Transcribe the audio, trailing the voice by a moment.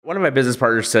One of my business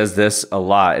partners says this a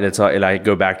lot, and I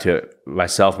go back to it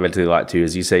myself mentally a lot too,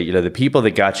 is you say, the people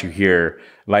that got you here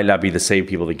might not be the same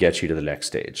people that get you to the next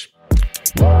stage.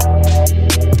 I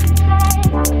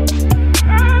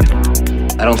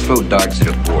don't throw darts at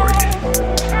a board.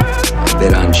 I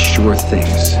bet on sure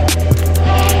things.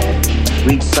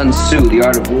 Read Sun Tzu, The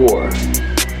Art of War.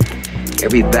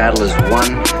 Every battle is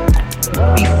won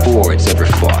before it's ever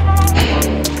fought.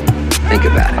 Think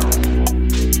about it.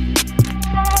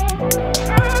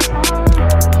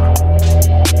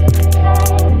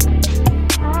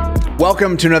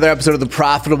 Welcome to another episode of the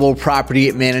Profitable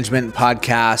Property Management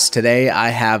Podcast. Today, I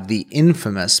have the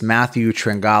infamous Matthew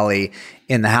Tringali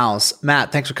in the house.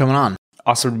 Matt, thanks for coming on.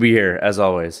 Awesome to be here, as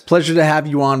always. Pleasure to have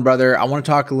you on, brother. I want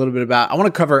to talk a little bit I want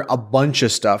to cover a bunch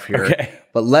of stuff here. Okay.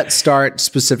 But let's start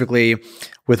specifically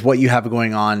with what you have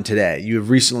going on today. You have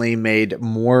recently made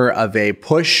more of a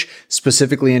push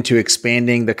specifically into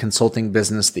expanding the consulting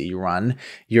business that you run.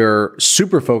 You're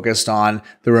super focused on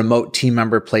the remote team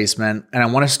member placement. And I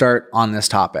want to start on this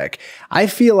topic. I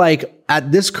feel like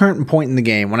at this current point in the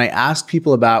game, when I ask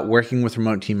people about working with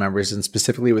remote team members and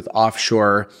specifically with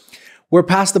offshore, we're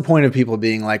past the point of people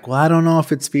being like, well, I don't know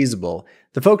if it's feasible.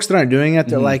 The folks that aren't doing it,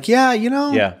 they're like, yeah.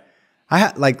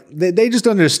 They just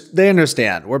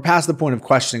understand. We're past the point of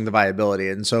questioning the viability.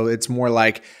 And so it's more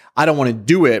like, I don't want to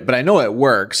do it, but I know it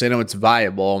works. I know it's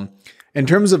viable. In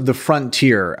terms of the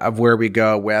frontier of where we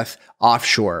go with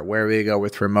offshore, where we go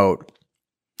with remote,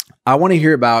 I want to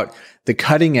hear about the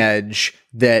cutting edge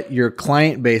that your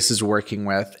client base is working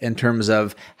with in terms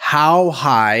of how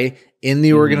high in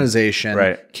the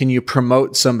organization can you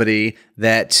promote somebody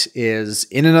that is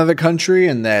in another country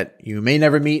and that you may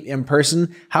never meet in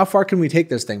person? How far can we take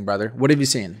this thing, brother? What have you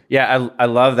seen? Yeah, I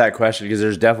love that question because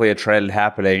there's definitely a trend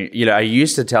happening. I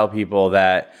used to tell people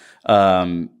that,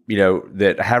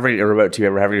 that having a remote team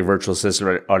member, having a virtual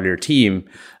assistant on your team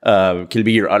can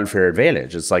be your unfair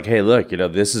advantage. It's like, hey, look,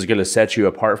 this is going to set you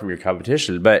apart from your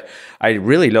competition. But I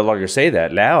really no longer say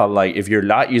that. Now I'm like, if you're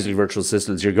not using virtual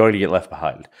assistants, you're going to get left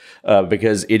behind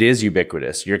because it is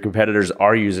ubiquitous. Your competitors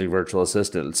are using virtual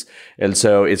assistants. And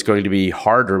so it's going to be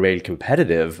hard to remain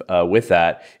competitive with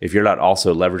that if you're not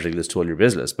also leveraging this tool in your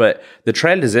business. But the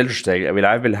trend is interesting. I mean,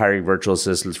 I've been hiring virtual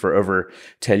assistants for over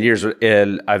 10 years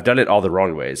and I've done it all the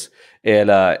wrong ways. And,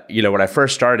 when I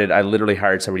first started, I literally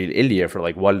hired somebody in India for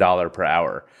like $1 per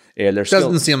hour. And their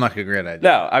doesn't seem like a great idea.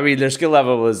 No, I mean, their skill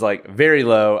level was like very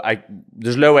low.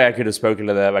 There's no way I could have spoken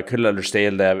to them. I couldn't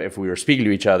understand them if we were speaking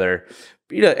to each other,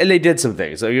 and they did some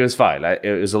things. So it was fine.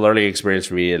 It was a learning experience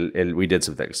for me and we did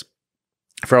some things.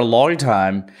 For a long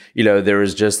time, there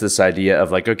was just this idea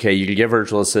of like, okay, you can get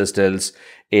virtual assistants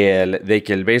and they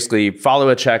can basically follow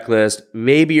a checklist.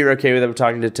 Maybe you're okay with them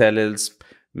talking to tenants.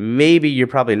 Maybe you're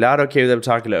probably not okay with them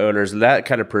talking to owners. And that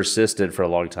kind of persisted for a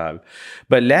long time.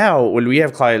 But now when we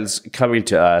have clients coming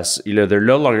to us, they're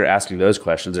no longer asking those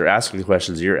questions. They're asking the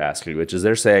questions you're asking, which is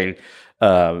they're saying,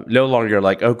 no longer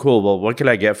like, oh, cool. Well, what can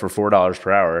I get for $4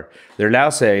 per hour? They're now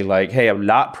saying like, hey, I'm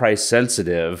not price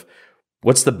sensitive.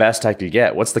 What's the best I could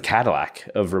get? What's the Cadillac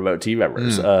of remote team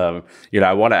members? I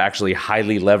want to actually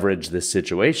highly leverage this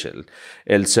situation.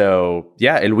 And so,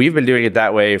 and we've been doing it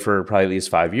that way for probably at least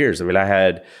 5 years. I mean, I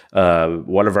had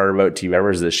one of our remote team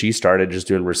members that she started just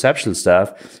doing reception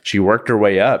stuff. She worked her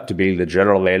way up to being the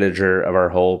general manager of our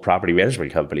whole property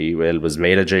management company and was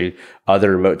managing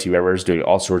other remote team members, doing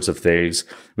all sorts of things.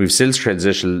 We've since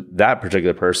transitioned that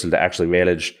particular person to actually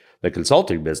manage the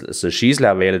consulting business. So she's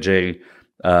now managing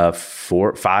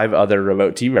 4-5 other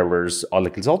remote team members on the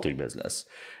consulting business.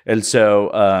 And so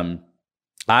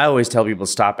I always tell people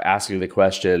stop asking the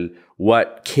question,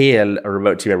 what can a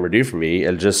remote team member do for me?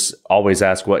 And just always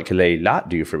ask, what can they not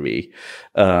do for me?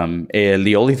 And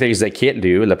the only things they can't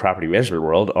do in the property management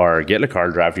world are get in a car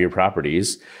and drive to your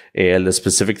properties and the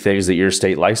specific things that your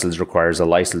state license requires a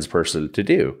licensed person to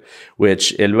do,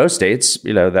 which in most states,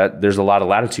 that there's a lot of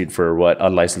latitude for what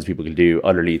unlicensed people can do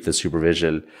underneath the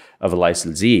supervision of a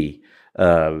licensee.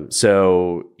 And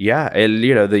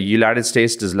the United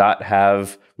States does not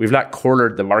have, we've not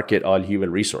cornered the market on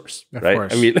human resource, right?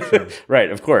 Course, I mean, sure.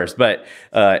 Right, of course. But,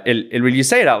 and when you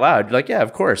say it out loud, you're like, yeah,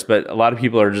 of course. But a lot of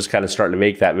people are just kind of starting to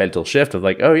make that mental shift of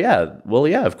like, oh yeah, well,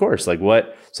 yeah, of course. Like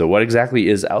what exactly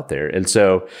is out there? And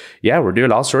so, we're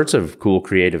doing all sorts of cool,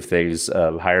 creative things,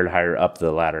 higher and higher up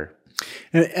the ladder.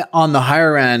 On the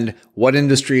higher end, what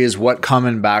industries, what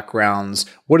common backgrounds,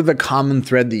 what are the common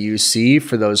thread that you see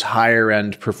for those higher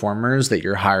end performers that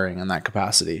you're hiring in that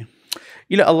capacity?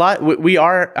 A lot. We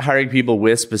are hiring people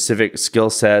with specific skill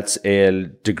sets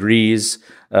and degrees.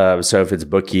 So if it's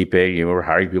bookkeeping, we're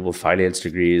hiring people with finance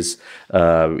degrees.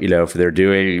 If they're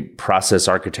doing process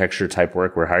architecture type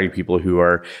work, we're hiring people who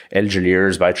are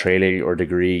engineers by training or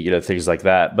degree, things like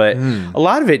that. But a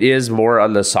lot of it is more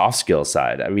on the soft skill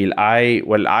side. I mean,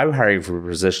 when I'm hiring for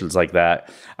positions like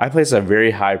that, I place a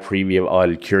very high premium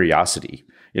on curiosity.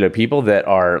 People that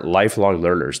are lifelong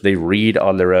learners, they read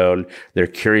on their own, they're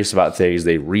curious about things,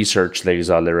 they research things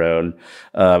on their own,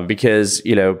 because,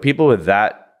 people with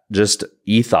that just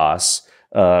ethos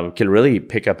can really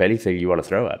pick up anything you want to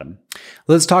throw at them.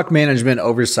 Let's talk management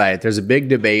oversight. There's a big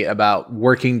debate about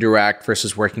working direct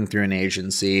versus working through an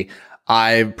agency.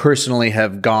 I personally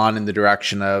have gone in the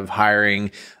direction of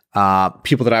hiring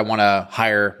people that I want to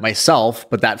hire myself,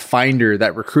 but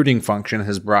that recruiting function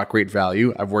has brought great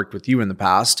value. I've worked with you in the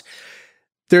past.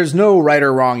 There's no right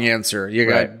or wrong answer. You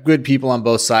got good people on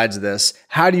both sides of this.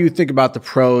 How do you think about the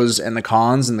pros and the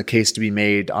cons and the case to be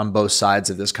made on both sides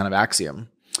of this kind of axiom?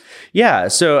 Yeah.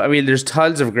 So, I mean, there's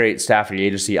tons of great staffing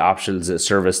agency options that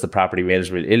service the property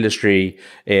management industry,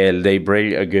 and they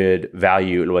bring a good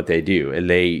value in what they do. And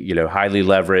they, highly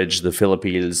leverage the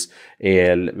Philippines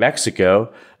and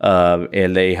Mexico,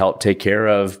 and they help take care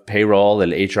of payroll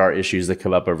and HR issues that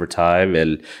come up over time.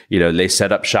 And, they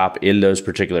set up shop in those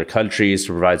particular countries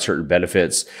to provide certain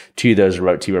benefits to those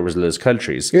remote team members in those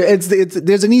countries.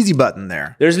 There's an easy button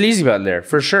there. There's an easy button there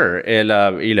for sure. And,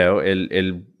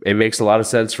 it makes a lot of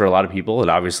sense for a lot of people, and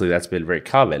obviously that's been very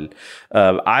common.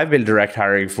 I've been direct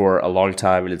hiring for a long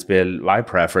time, and it's been my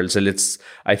preference. And it's,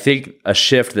 I think, a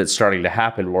shift that's starting to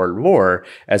happen more and more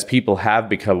as people have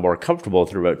become more comfortable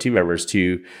with remote team members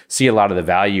to see a lot of the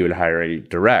value in hiring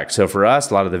direct. So for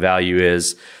us, a lot of the value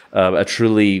is a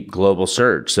truly global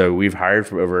search. So we've hired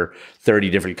from over 30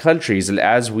 different countries, and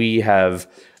as we have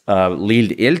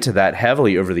leaned into that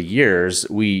heavily over the years,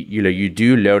 you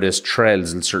do notice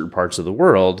trends in certain parts of the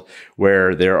world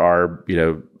where there are,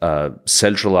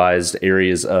 centralized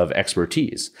areas of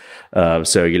expertise.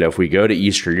 So, if we go to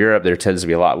Eastern Europe, there tends to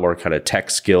be a lot more kind of tech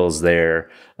skills there,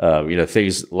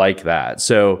 things like that.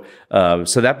 So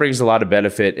that brings a lot of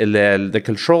benefit. And then the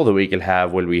control that we can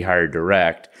have when we hire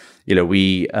direct,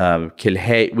 we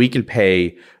can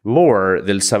pay more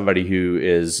than somebody who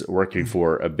is working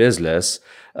for a business.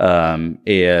 And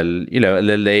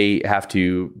then they have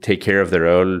to take care of their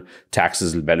own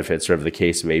taxes and benefits, whatever the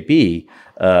case may be.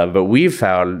 But we've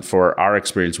found for our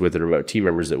experience with the remote team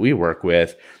members that we work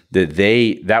with,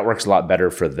 that works a lot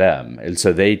better for them. And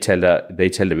so they tend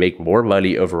to make more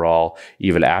money overall,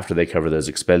 even after they cover those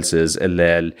expenses. And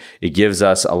then it gives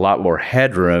us a lot more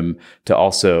headroom to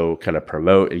also kind of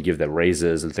promote and give them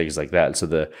raises and things like that. And so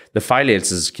the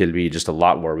finances can be just a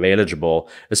lot more manageable,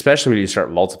 especially when you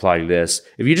start multiplying this.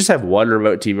 If you just have one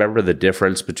remote team member, the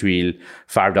difference between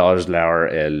 $5 an hour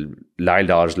and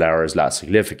 $9 an hour is not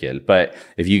significant. But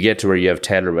if you get to where you have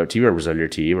 10 remote team members on your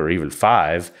team, or even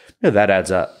 5, that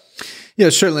adds up. Yeah,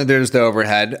 certainly there's the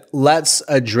overhead. Let's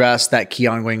address that key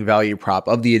ongoing value prop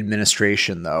of the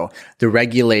administration, though. The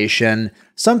regulation.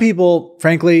 Some people,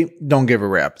 frankly, don't give a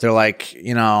rip. They're like,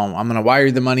 I'm going to wire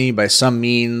you the money by some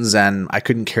means, and I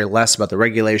couldn't care less about the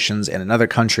regulations in another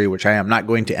country, which I am not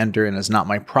going to enter and is not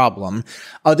my problem.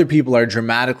 Other people are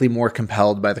dramatically more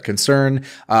compelled by the concern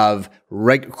of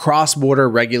cross-border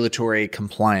regulatory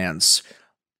compliance.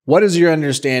 What is your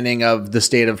understanding of the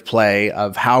state of play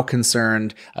of how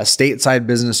concerned a stateside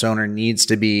business owner needs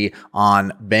to be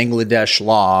on Bangladesh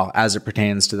law as it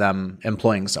pertains to them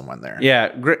employing someone there?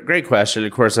 Yeah, great question.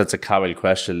 Of course, that's a common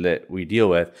question that we deal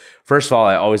with. First of all,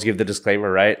 I always give the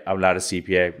disclaimer, right? I'm not a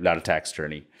CPA, not a tax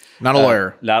attorney. Not a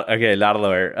lawyer. Not a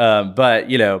lawyer.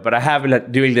 But I have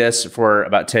been doing this for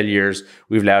about 10 years.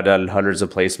 We've now done hundreds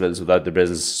of placements with other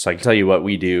businesses. So I can tell you what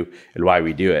we do and why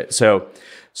we do it. So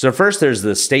first, there's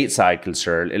the stateside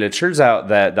concern, and it turns out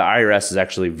that the IRS is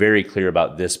actually very clear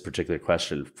about this particular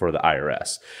question for the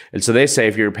IRS. And so they say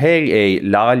if you're paying a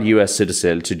non-U.S.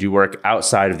 citizen to do work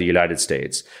outside of the United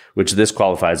States, which this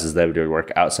qualifies as them doing work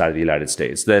outside of the United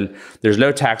States, then there's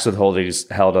no tax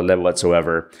withholdings held on them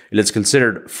whatsoever, and it's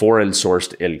considered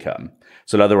foreign-sourced income.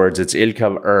 So in other words, it's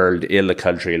income earned in the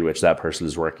country in which that person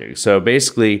is working. So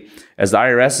basically, as the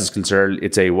IRS is concerned,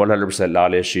 it's a 100%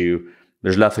 non-issue.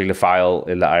 There's nothing to file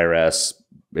in the IRS.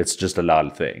 It's just a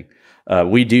non-thing.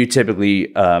 We do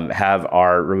typically have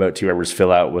our remote team members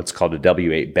fill out what's called a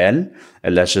W-8 Ben,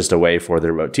 and that's just a way for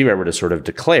the remote team member to sort of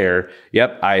declare,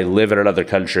 yep, I live in another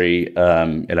country,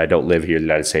 and I don't live here in the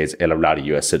United States, and I'm not a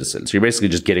U.S. citizen. So you're basically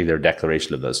just getting their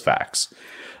declaration of those facts.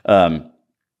 Then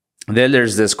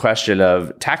there's this question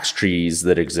of tax treaties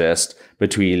that exist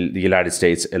between the United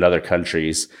States and other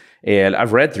countries. And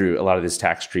I've read through a lot of these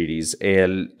tax treaties.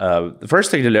 And the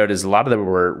first thing to note is a lot of them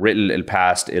were written and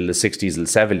passed in the 60s and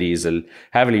 70s and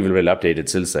haven't even been updated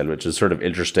since then, which is sort of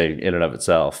interesting in and of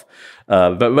itself.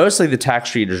 But mostly the tax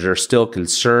treaties are still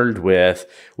concerned with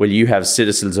when you have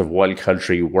citizens of one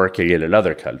country working in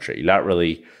another country, not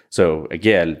really. So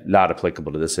again, not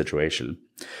applicable to this situation.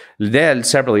 Then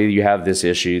separately, you have this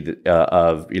issue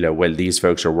of, when these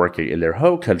folks are working in their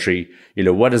home country,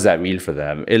 what does that mean for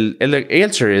them? And the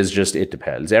answer is just, it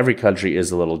depends. Every country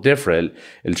is a little different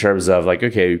in terms of like,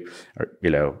 okay,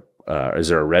 is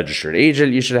there a registered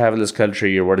agent you should have in this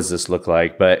country, or what does this look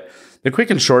like? But the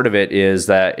quick and short of it is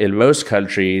that in most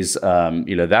countries,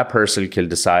 that person can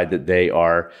decide that they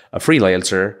are a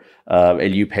freelancer,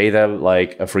 and you pay them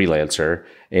like a freelancer,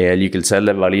 and you can send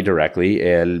them money directly,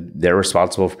 and they're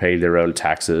responsible for paying their own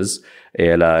taxes,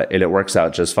 and it works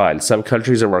out just fine. Some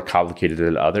countries are more complicated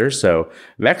than others. So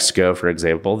Mexico, for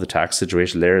example, the tax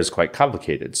situation there is quite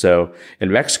complicated. So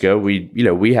in Mexico,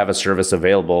 we have a service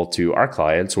available to our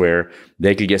clients where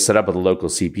they can get set up with a local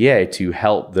CPA to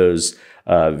help those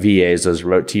VAs, those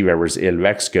remote team members in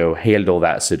Mexico, handle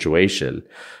that situation.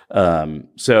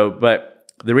 But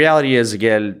the reality is,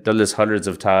 again, done this hundreds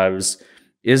of times.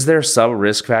 Is there some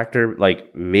risk factor?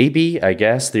 Like maybe, I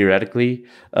guess, theoretically,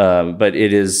 but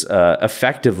it is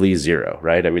effectively zero,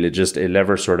 right? I mean, it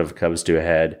never sort of comes to a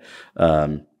head.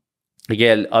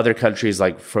 Again, other countries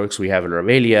like folks we have in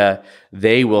Romania,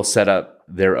 they will set up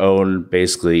their own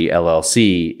basically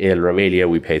LLC in Romania.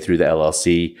 We pay through the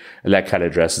LLC, and that kind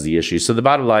of addresses the issue. So the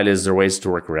bottom line is there are ways to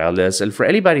work around this. And for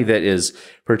anybody that is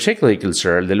particularly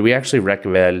concerned, then we actually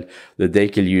recommend that they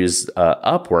can use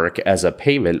Upwork as a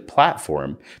payment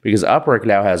platform, because Upwork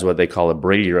now has what they call a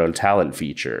bring your own talent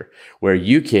feature, where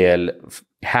you can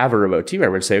have a remote team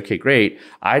member and say, okay, great,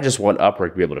 I just want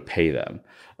Upwork to be able to pay them.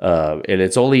 And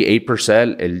it's only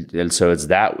 8%. And so it's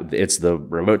the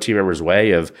remote team member's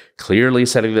way of clearly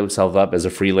setting themselves up as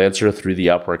a freelancer through the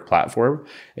Upwork platform.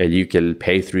 And you can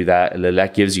pay through that. And then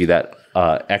that gives you that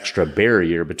extra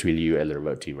barrier between you and the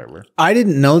remote team member. I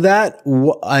didn't know that.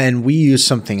 And we use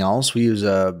something else. We use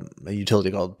a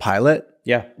utility called Pilot.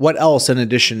 Yeah. What else in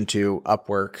addition to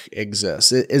Upwork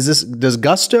exists? Does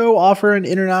Gusto offer an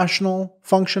international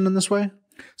function in this way?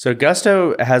 So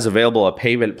Gusto has available a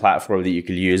payment platform that you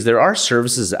can use. There are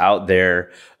services out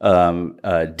there.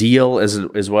 Deal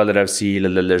is one that I've seen.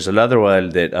 And then there's another one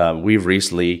that we've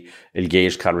recently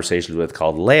engaged conversations with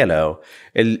called Lano.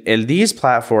 And these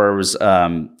platforms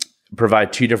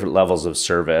provide two different levels of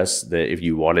service that if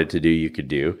you wanted to do, you could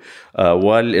do.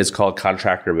 One is called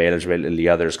contractor management, and the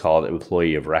other is called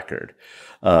employee of record.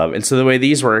 And so the way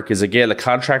these work is, again, the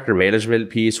contractor management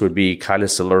piece would be kind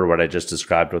of similar to what I just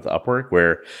described with Upwork,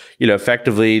 where,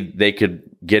 effectively they could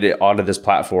get it onto this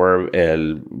platform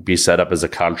and be set up as a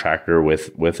contractor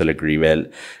with an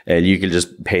agreement, and you can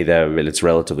just pay them, and it's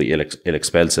relatively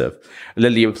inexpensive. And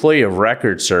then the employee of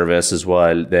record service is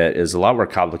one that is a lot more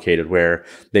complicated, where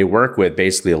they work with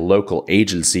basically a local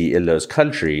agency in those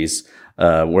countries,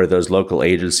 where those local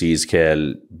agencies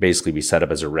can basically be set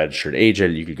up as a registered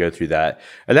agent. You could go through that.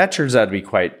 And that turns out to be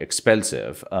quite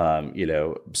expensive.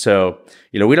 So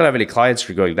we don't have any clients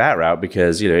who are going that route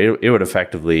because, it would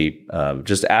effectively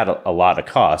just add a lot of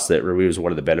costs that removes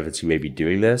one of the benefits you may be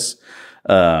doing this.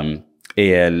 And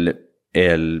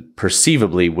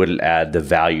perceivably wouldn't add the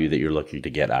value that you're looking to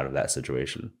get out of that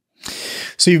situation.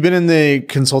 So you've been in the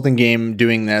consulting game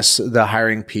doing the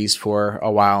hiring piece for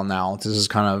a while now. This is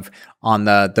kind of on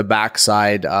the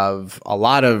backside of a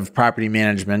lot of property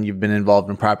management. You've been involved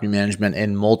in property management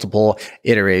in multiple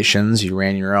iterations. You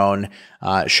ran your own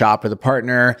shop with a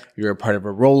partner. You're a part of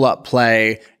a roll-up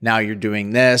play. Now you're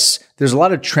doing this. There's a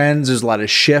lot of trends. There's a lot of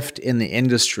shift in the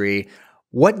industry.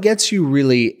 What gets you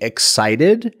really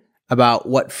excited about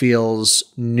what feels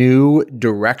new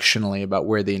directionally about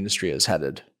where the industry is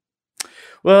headed?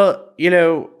 Well,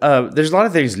 there's a lot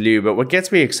of things new, but what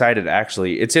gets me excited,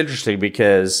 actually, it's interesting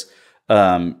because,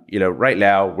 right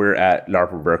now we're at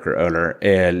Larper Broker Owner,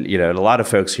 and, a lot of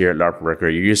folks here at Larper Broker,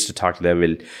 you're used to talk to them,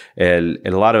 and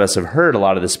a lot of us have heard a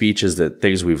lot of the speeches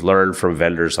things we've learned from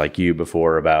vendors like you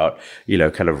before about,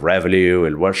 kind of revenue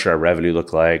and what should our revenue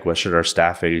look like? What should our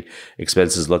staffing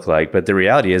expenses look like? But the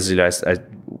reality is,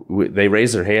 they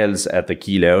raised their hands at the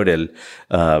keynote, and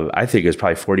I think it was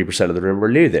probably 40% of the room were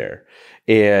new there.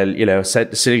 And,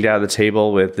 sitting down at the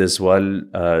table with this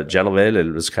one gentleman,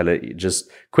 and was kind of just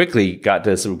quickly got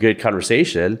to some good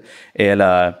conversation.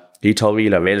 And he told me,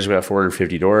 management at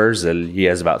 450 doors, and he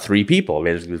has about 3 people.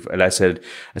 And I said,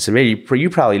 man, you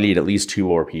probably need at least 2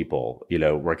 more people,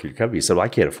 working your company. He said, well, I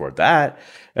can't afford that.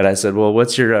 And I said, well,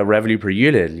 what's your revenue per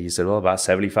unit? And he said, well, about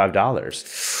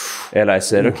 $75. And I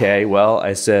said, okay, well,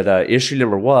 I said, issue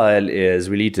number one is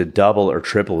we need to double or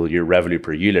triple your revenue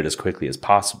per unit as quickly as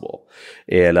possible.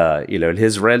 And, and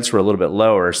his rents were a little bit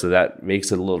lower, so that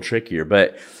makes it a little trickier.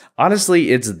 But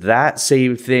honestly, it's that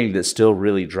same thing that still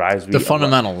really drives me. The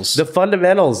fundamentals. The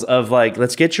fundamentals of like,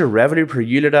 let's get your revenue per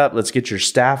unit up. Let's get your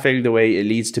staffing the way it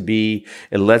needs to be.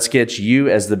 And let's get you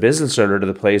as the business owner to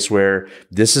the place where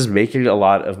this is making a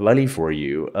lot of money for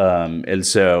you. And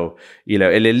so,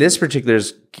 and in this particular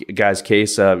guy's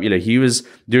case, he was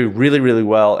doing really, really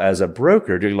well as a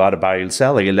broker, doing a lot of buying and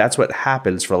selling. And that's what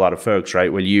happens for a lot of folks,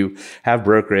 right? When you have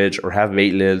brokerage or have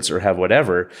maintenance or have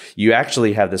whatever, you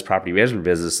actually have this property management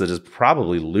business that is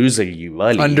probably losing you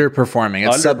money. Underperforming.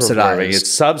 It's subsidized.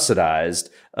 It's subsidized.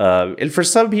 And for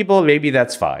some people, maybe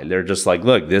that's fine. They're just like,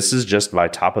 look, this is just my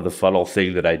top of the funnel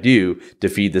thing that I do to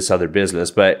feed this other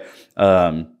business. But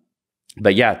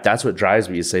yeah, that's what drives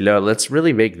me to say, no, let's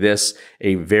really make this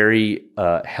a very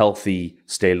healthy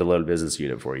standalone business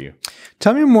unit for you.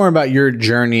 Tell me more about your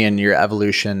journey and your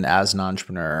evolution as an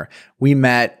entrepreneur. We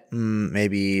met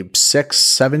maybe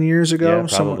 6-7 years ago,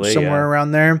 somewhere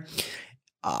around there.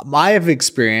 I have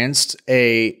experienced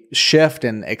a shift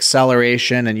and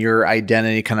acceleration and your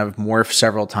identity kind of morph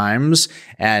several times.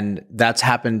 And that's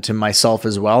happened to myself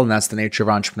as well. And that's the nature of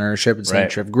entrepreneurship. It's the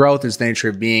nature of growth. It's the nature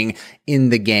of being in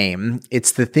the game.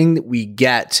 It's the thing that we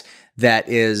get that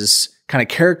is kind of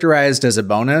characterized as a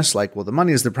bonus. Like, well, the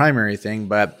money is the primary thing,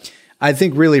 but I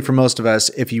think really for most of us,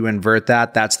 if you invert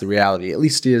that, that's the reality. At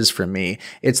least it is for me.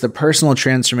 It's the personal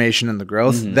transformation and the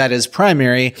growth that is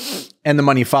primary, and the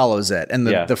money follows it. And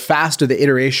the faster the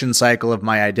iteration cycle of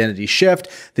my identity shift,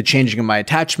 the changing of my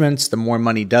attachments, the more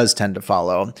money does tend to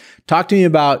follow. Talk to me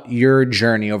about your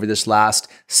journey over this last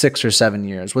 6 or 7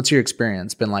 years. What's your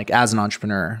experience been like as an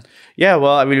entrepreneur? Yeah,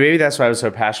 well, I mean, maybe that's why I was so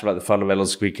passionate about the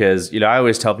fundamentals, because, I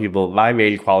always tell people my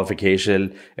main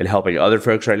qualification in helping other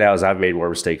folks right now is I've made more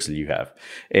mistakes than you have.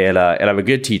 And I'm a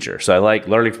good teacher. So I like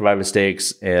learning from my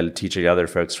mistakes and teaching other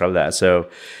folks from that. So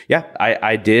yeah,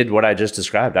 I did what I just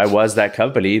described. I was that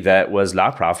company that was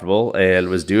not profitable and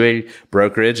was doing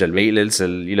brokerage and maintenance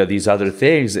and, these other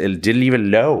things, and didn't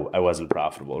even know I wasn't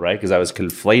profitable, right? Because I was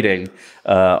conflating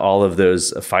all of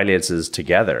those finances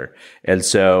together. And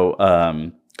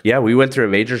so, yeah, we went through a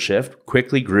major shift,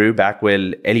 quickly grew back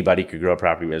when anybody could grow a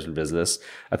property management business.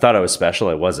 I thought I was special.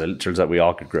 I wasn't. Turns out we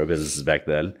all could grow businesses back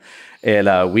then.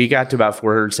 And we got to about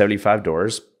 475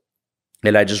 doors.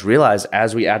 And I just realized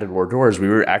as we added more doors, we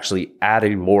were actually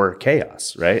adding more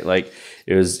chaos, right? Like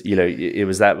it was, it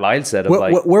was that mindset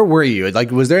of where were you? Like,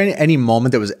 was there any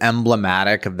moment that was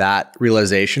emblematic of that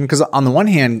realization? Because on the one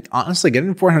hand, honestly,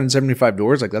 getting 475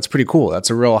 doors, like that's pretty cool.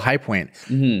 That's a real high point.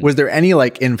 Mm-hmm. Was there any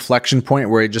like inflection point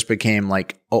where it just became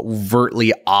like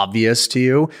overtly obvious to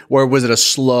you? Or was it a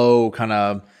slow kind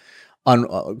of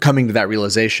coming to that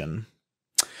realization?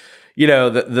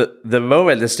 The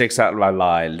moment that sticks out in my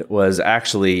mind was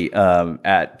actually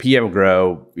at PM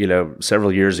Grow,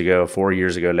 several years ago, 4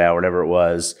 years ago now, whatever it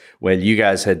was, when you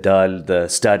guys had done the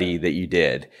study that you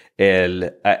did.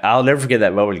 And I'll never forget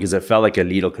that moment because it felt like a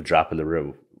needle could drop in the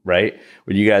room, right?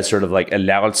 When you guys sort of like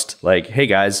announced like, hey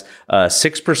guys,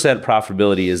 6%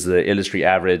 profitability is the industry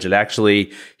average. And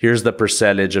actually, here's the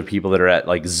percentage of people that are at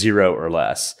like 0 or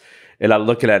less. And I'm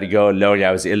looking at it going, knowing I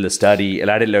was in the study,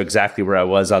 and I didn't know exactly where I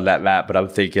was on that map, but I'm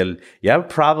thinking, yeah, I'm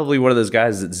probably one of those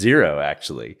guys at 0,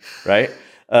 actually, right?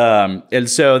 And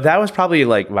so that was probably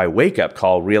like my wake-up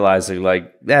call, realizing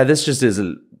like, yeah, this just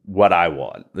isn't what I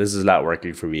want. This is not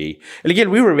working for me. And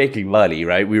again, we were making money,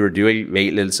 right? We were doing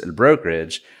maintenance and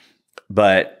brokerage,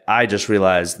 but I just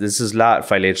realized this is not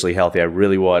financially healthy. I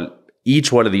really want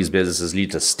each one of these businesses need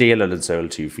to stand on its own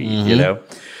 2 feet,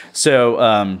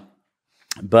 So,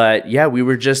 but yeah, we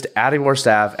were just adding more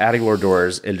staff, adding more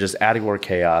doors, and just adding more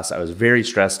chaos. I was very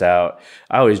stressed out.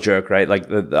 I always joke, right? Like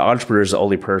the entrepreneur is the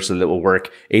only person that will work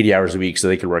 80 hours a week so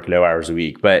they can work no hours a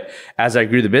week. But as I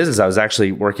grew the business, I was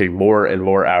actually working more and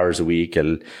more hours a week,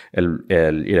 and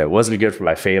it wasn't good for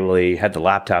my family. Had the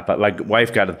laptop. My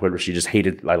wife got to the point where she just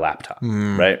hated my laptop,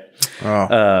 right?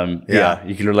 Oh, yeah,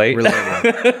 you can relate.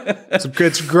 It's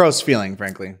a gross feeling,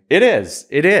 frankly. It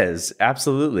is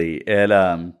absolutely.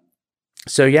 And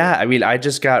so yeah, I mean, I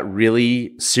just got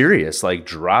really serious, like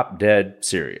drop dead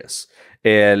serious.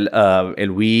 And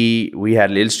we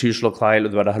had an institutional client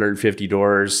with about 150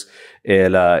 doors,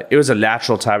 and it was a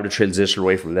natural time to transition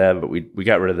away from them, but we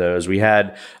got rid of those. We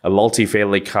had a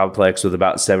multifamily complex with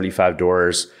about 75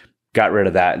 doors, got rid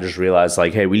of that, and just realized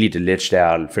like, hey, we need to niche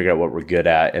down and figure out what we're good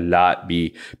at and not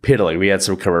be piddling. We had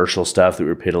some commercial stuff that we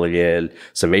were piddling in,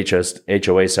 some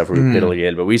HOA stuff we were piddling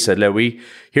in, but we said, no,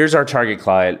 here's our target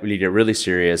client. We need to get really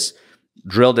serious.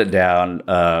 drilled it down,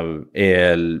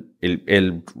 and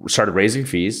started raising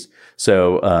fees.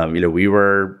 So, we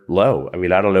were low. I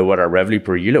mean, I don't know what our revenue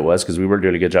per unit was because we weren't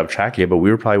doing a good job tracking it, but we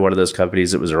were probably one of those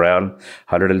companies that was around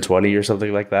 120 or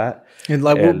something like that. And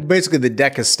well, basically the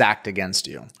deck is stacked against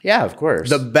you. Yeah, of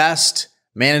course. The best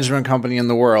management company in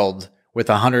the world with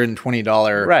 $120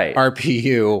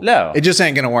 RPU. No. It just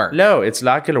ain't going to work. No, it's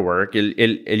not going to work. And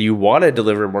you want to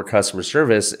deliver more customer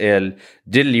service and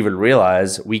didn't even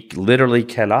realize we literally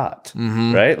cannot,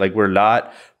 right? Like we're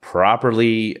not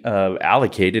properly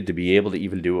allocated to be able to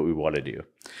even do what we want to do.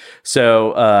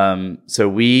 So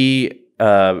we,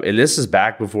 and this is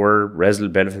back before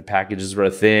resident benefit packages were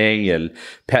a thing and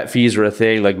pet fees were a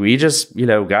thing. Like we just,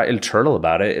 got internal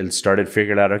about it and started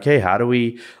figuring out, okay, how do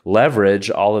we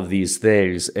leverage all of these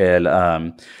things? And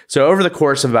so over the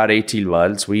course of about 18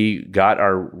 months, we got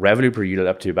our revenue per unit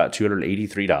up to about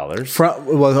 $283.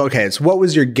 So what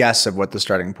was your guess of what the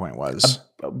starting point was?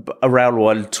 Around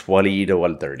 120 to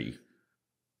 130.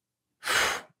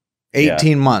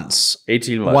 18 months.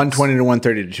 18 months. 120 to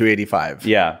 130 to 285.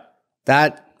 Yeah.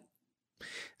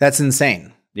 That's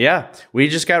insane. Yeah. We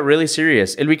just got really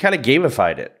serious and we kind of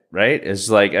gamified it, right? It's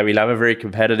like, I mean, I'm a very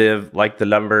competitive, like the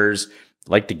numbers,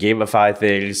 like to gamify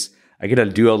things. I get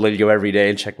on Duolingo every day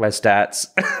and check my stats.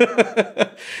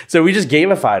 So we just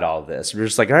gamified all of this. We're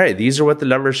just like, all right, these are what the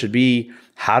numbers should be.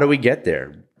 How do we get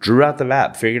there? Drew out the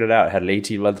map, figured it out, had an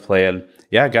 18-month plan.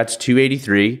 Yeah, got to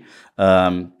 283.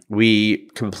 We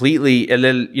completely, and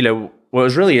then, what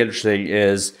was really interesting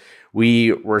is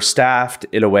we were staffed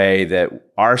in a way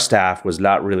that our staff was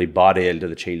not really bought into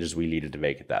the changes we needed to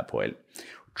make at that point.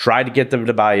 Tried to get them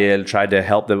to buy in, tried to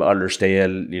help them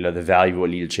understand, the value of what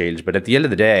needed to change. But at the end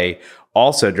of the day,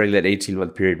 also during that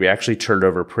 18-month period, we actually turned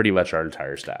over pretty much our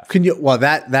entire staff.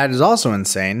 That is also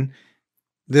insane.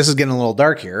 This is getting a little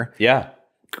dark here. Yeah.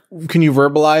 Can you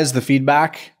verbalize the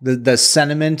feedback, the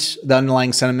sentiment, the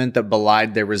underlying sentiment that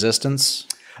belied their resistance?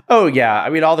 Oh yeah, I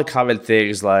mean all the common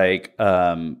things like,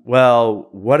 well,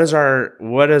 what does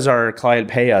our client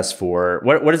pay us for?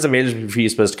 What is the management fee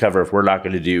supposed to cover if we're not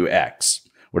going to do X,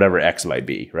 whatever X might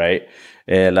be, right?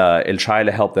 And trying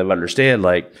to help them understand,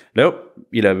 like, nope,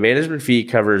 management fee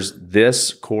covers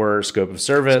this core scope of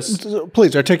service.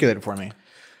 Please articulate it for me.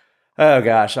 Oh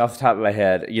gosh, off the top of my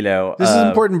head, This is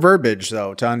important verbiage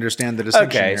though to understand the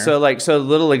distinction. Okay, here. so a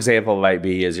little example might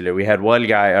be is we had one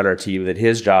guy on our team that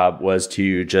his job was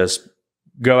to just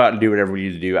go out and do whatever we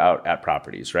need to do out at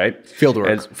properties, right? Field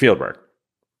work.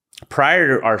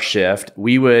 Prior to our shift,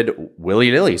 we would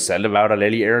willy-nilly send him out on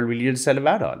any errand we needed to send him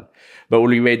out on. But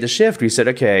when we made the shift, we said,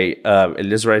 okay,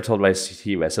 and this is what I told my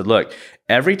team. I said, look,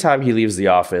 every time he leaves the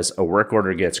office, a work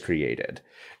order gets created.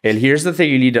 And here's the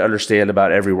thing you need to understand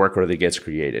about every work order that gets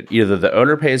created. Either the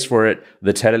owner pays for it,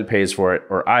 the tenant pays for it,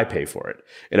 or I pay for it.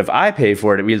 And if I pay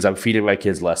for it, it means I'm feeding my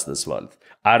kids less this month.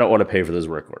 I don't want to pay for those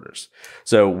work orders.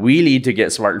 So we need to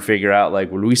get smart and figure out,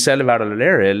 like, when we send them out on an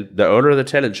errand, the owner or the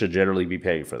tenant should generally be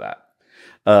paying for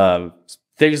that.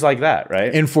 Things like that,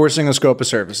 right? Enforcing the scope of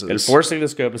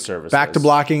services. Back to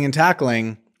blocking and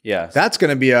tackling. Yes. That's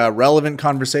going to be a relevant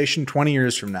conversation 20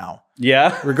 years from now.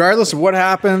 Yeah. Regardless of what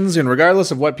happens and regardless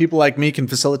of what people like me can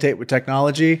facilitate with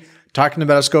technology, talking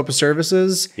about a scope of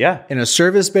services in a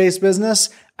service-based business,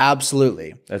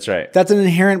 absolutely. That's right. That's an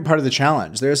inherent part of the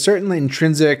challenge. There are certainly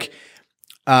intrinsic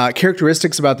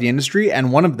characteristics about the industry,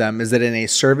 and one of them is that in a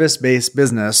service-based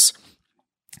business,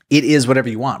 it is whatever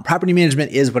you want. Property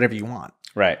management is whatever you want.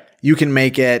 Right. You can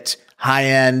make it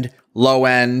high-end,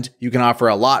 low-end. You can offer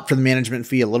a lot for the management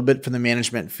fee, a little bit for the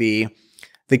management fee.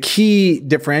 The key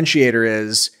differentiator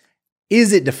is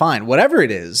it defined? Whatever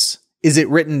it is it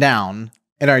written down?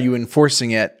 And are you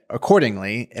enforcing it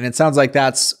accordingly? And it sounds like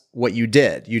that's what you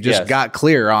did. You just got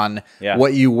clear on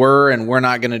what you were and were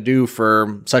not going to do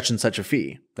for such and such a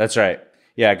fee. That's right.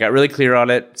 Yeah, got really clear on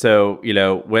it. So,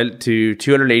 went to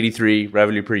 283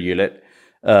 revenue per unit.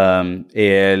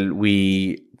 And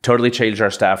we totally changed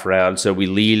our staff around. So we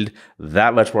leaned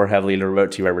that much more heavily into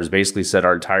remote team members, basically set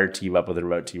our entire team up with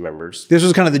remote team members. This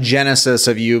was kind of the genesis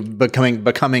of you becoming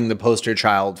the poster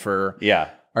child for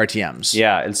RTMs.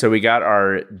 Yeah. And so we got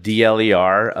our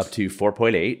DLER up to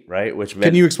 4.8, right? Which meant,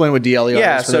 can you explain what DLER is?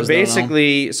 Yeah. So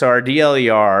basically, our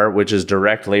DLER, which is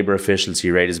direct labor efficiency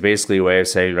rate, is basically a way of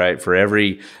saying, right, for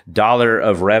every dollar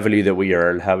of revenue that we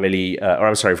earn,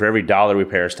 for every dollar we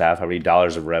pay our staff, how many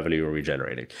dollars of revenue are we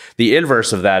generating? The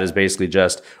inverse of that is basically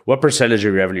just what percentage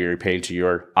of your revenue are you paying to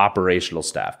your operational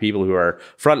staff, people who are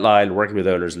frontline working with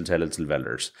owners and tenants and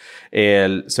vendors.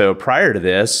 And so prior to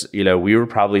this, we were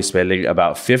probably spending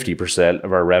about 50%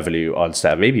 of our revenue on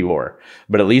staff, maybe more,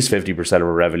 but at least 50% of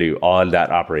our revenue on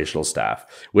that operational staff.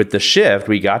 With the shift,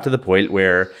 we got to the point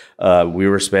where we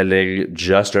were spending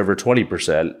just over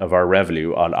 20% of our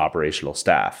revenue on operational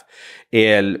staff.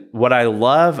 And what I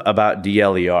love about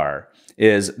DLER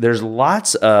is there's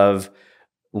lots of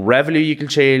revenue you can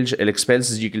change and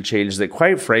expenses you can change that,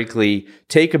 quite frankly,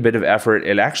 take a bit of effort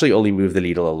and actually only move the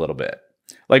needle a little bit.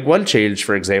 Like one change,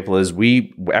 for example, is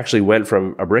we actually went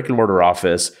from a brick and mortar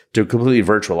office to a completely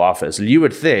virtual office. And you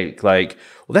would think like,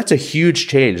 well, that's a huge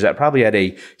change. That probably had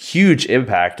a huge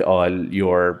impact on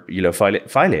your,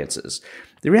 finances.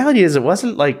 The reality is it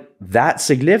wasn't like that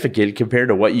significant compared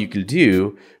to what you could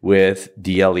do with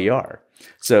DLER.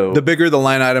 So the bigger the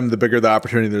line item, the bigger the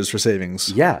opportunity there is for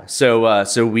savings. Yeah.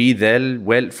 So we then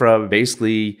went from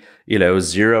basically,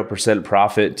 0%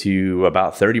 profit to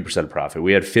about 30% profit.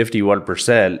 We had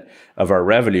 51% of our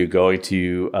revenue going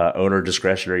to owner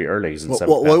discretionary earnings.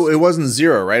 Well, it wasn't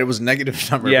zero, right? It was a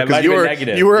negative number. Yeah, because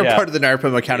you were a part of the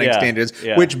NARPM accounting standards,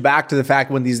 yeah. which back to the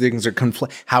fact when these things are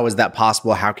how is that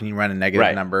possible? How can you run a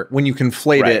negative number? When you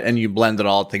conflate it and you blend it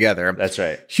all together. That's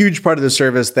right. Huge part of the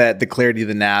service that the Clarity of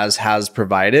the NAS has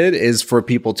provided is for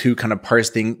people to kind of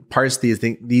parse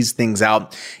these things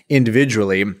out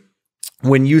individually.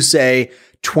 When you say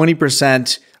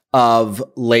 20% of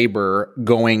labor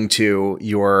going to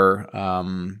your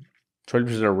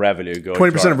 20% of revenue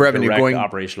going 20% of revenue going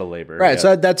operational labor. Right. Yeah.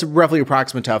 So that's roughly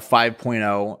approximate to a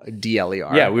 5.0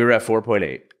 DLER. Yeah, we were at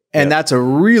 4.8. And that's a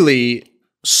really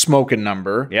smoking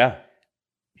number. Yeah.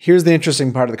 Here's the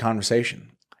interesting part of the conversation.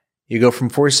 You go from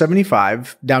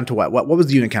 475 down to what? What was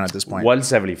the unit count at this point?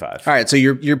 175. All right. So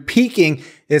you're peaking.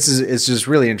 It's just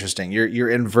really interesting. You're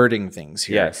inverting things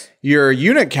here. Yes. Your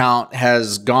unit count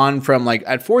has gone from like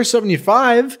at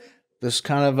 475, this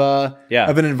kind of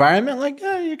of an environment, like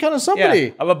you're kind of somebody.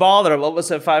 Yeah. I'm a baller. I'm almost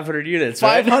at 500 units.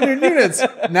 Right? 500 units.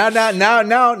 Now,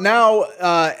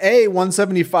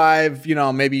 175.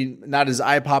 Maybe not as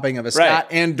eye popping of a stat,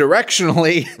 and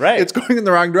directionally, it's going in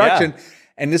the wrong direction. Yeah.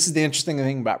 And this is the interesting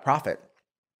thing about profit.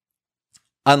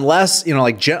 Unless,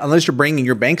 unless you're bringing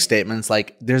your bank statements,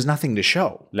 like there's nothing to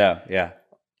show. No, yeah.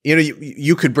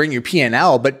 You could bring your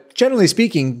P&L, but generally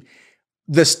speaking,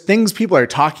 the things people are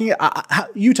talking,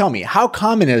 you tell me, how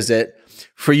common is it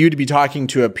for you to be talking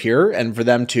to a peer and for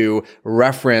them to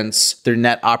reference their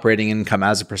net operating income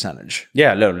as a percentage?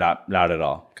 Yeah, no, not at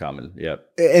all common. Yep.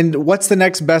 And what's the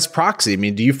next best proxy? I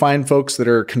mean, do you find folks that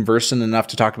are conversant enough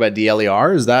to talk about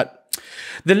DLER? Is that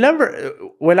the number?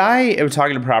 When I am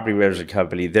talking to property management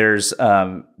company, there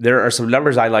are some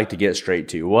numbers I like to get straight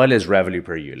to. One is revenue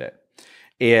per unit.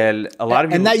 And a lot of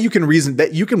people, and that you can reason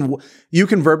that you can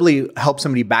verbally help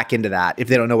somebody back into that if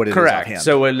they don't know what it is offhand.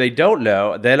 So when they don't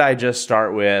know, then I just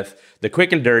start with the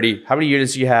quick and dirty. How many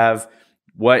units do you have?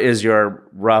 What is your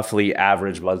roughly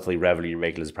average monthly revenue you're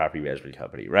making as a property management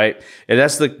company, right? And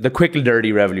that's the quick and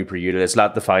dirty revenue per unit. It's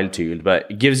not the fine-tuned, but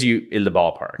it gives you in the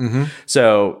ballpark. Mm-hmm.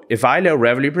 So if I know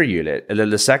revenue per unit, and then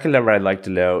the second number I'd like to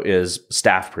know is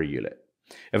staff per unit.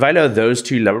 If I know those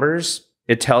two numbers,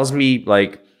 it tells me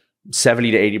like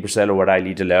 70 to 80% of what I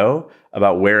need to know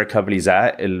about where a company's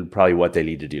at and probably what they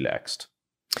need to do next.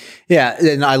 Yeah,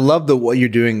 and I love what you're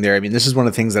doing there. I mean, this is one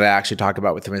of the things that I actually talk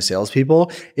about with my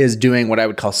salespeople is doing what I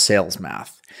would call sales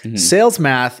math. Mm-hmm. Sales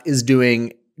math is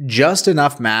doing just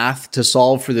enough math to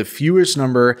solve for the fewest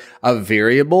number of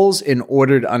variables in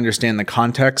order to understand the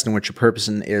context in which a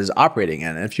person is operating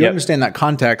in. And if you understand that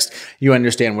context, you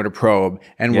understand where to probe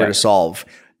and where to solve.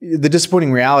 The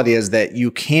disappointing reality is that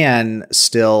you can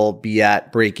still be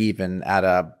at break even at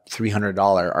a $300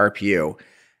 RPU.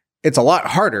 It's a lot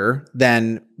harder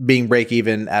than being break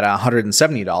even at a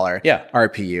 $170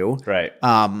 RPU. Right.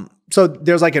 So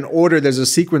there's like an order, there's a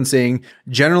sequencing.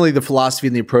 Generally, the philosophy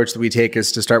and the approach that we take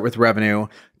is to start with revenue,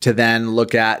 to then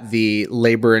look at the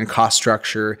labor and cost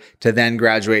structure, to then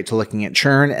graduate to looking at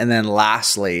churn, and then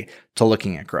lastly, to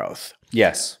looking at growth.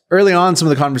 Yes. Early on, some of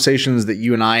the conversations that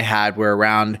you and I had were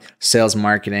around sales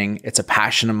marketing. It's a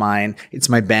passion of mine. It's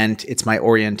my bent. It's my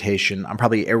orientation. I'm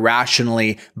probably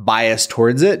irrationally biased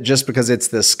towards it just because it's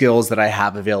the skills that I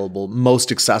have available,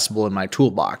 most accessible in my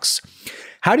toolbox.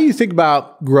 How do you think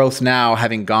about growth now,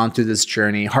 having gone through this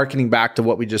journey, hearkening back to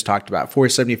what we just talked about,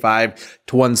 475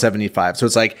 to 175? So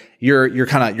it's like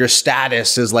your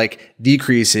status is like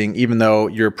decreasing, even though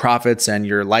your profits and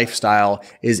your lifestyle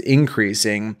is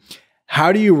increasing.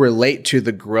 How do you relate to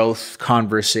the growth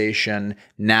conversation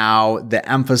now, the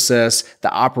emphasis, the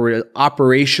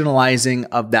operationalizing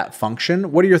of that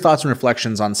function? What are your thoughts and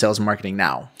reflections on sales and marketing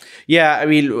now? Yeah, I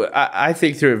mean, I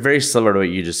think through it very similar to what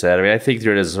you just said. I mean, I think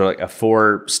through it as sort of like a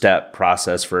 4-step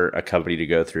process for a company to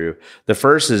go through. The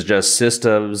first is just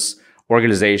systems,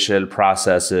 organization,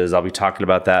 processes. I'll be talking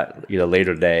about that,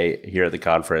 later today here at the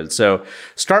conference. So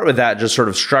start with that, just sort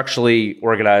of structurally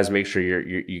organize, make sure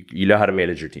you know how to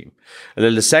manage your team. And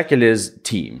then the second is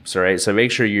teams, right? So make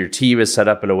sure your team is set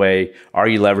up in a way. Are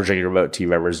you leveraging your remote team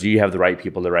members? Do you have the right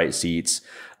people in the right seats?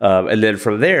 And then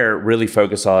from there, really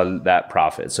focus on that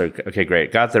profit. So, okay,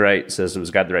 great. Got the right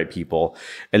systems, got the right people.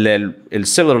 And then, and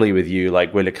similarly with you,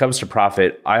 like when it comes to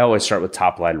profit, I always start with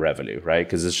top line revenue, right?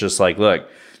 Because it's just like, look,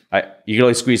 you can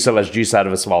only squeeze so much juice out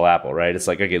of a small apple, right? It's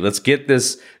like, okay, let's get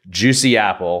this juicy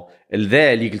apple, and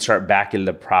then you can start backing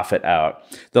the profit out.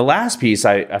 The last piece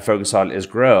I focus on is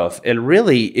growth. And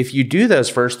really, if you do those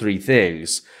first 3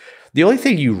 things, the only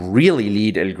thing you really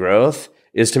need in growth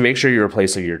is to make sure you're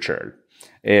replacing your churn.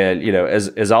 And,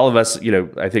 as all of us,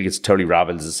 I think it's Tony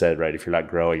Robbins has said, right, if you're not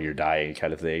growing, you're dying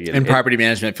kind of thing. And property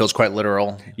management feels quite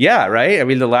literal. Yeah, right. I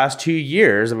mean, the last 2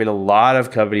 years, a lot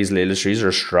of companies and industries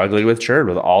are struggling with churn,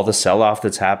 with all the sell-off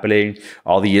that's happening,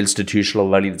 all the institutional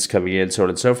money that's coming in, so on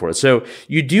and so forth. So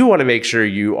you do want to make sure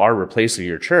you are replacing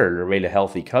your churn, remain a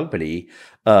healthy company.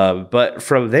 But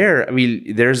from there,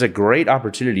 there's a great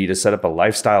opportunity to set up a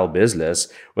lifestyle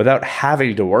business without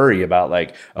having to worry about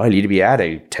like, I need to be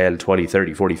adding 10, 20,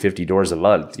 30, 40, 50 doors a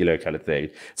month, kind of thing.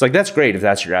 It's like, that's great if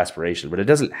that's your aspiration, but it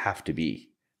doesn't have to be.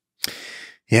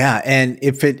 Yeah. And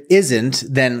if it isn't,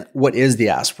 then what is the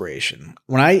aspiration?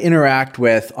 When I interact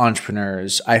with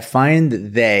entrepreneurs, I find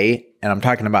that they, and I'm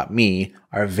talking about me,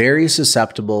 are very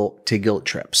susceptible to guilt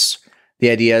trips. The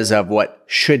ideas of what I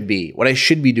should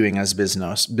be doing as a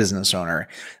business owner.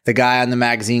 The guy on the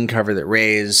magazine cover that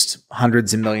raised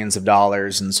hundreds of millions of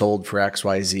dollars and sold for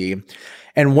XYZ.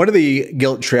 And one of the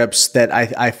guilt trips that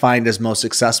I find is most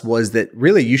accessible is that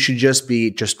really you should just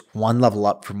be just one level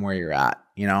up from where you're at.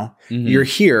 You're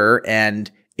here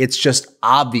and it's just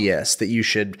obvious that you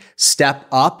should step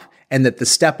up and that the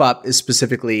step up is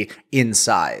specifically in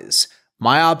size.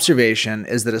 My observation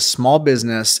is that a small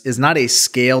business is not a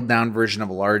scaled down version of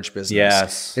a large business.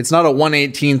 Yes. It's not a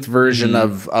 1/18th version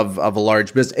of a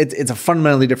large business. It's a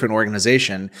fundamentally different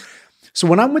organization. So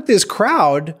when I'm with this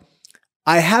crowd,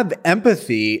 I have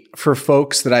empathy for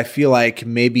folks that I feel like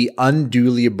may be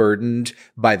unduly burdened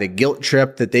by the guilt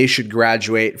trip that they should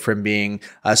graduate from being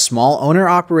a small owner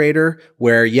operator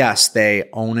where, yes, they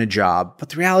own a job, but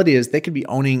the reality is they could be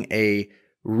owning a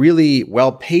really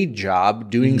well-paid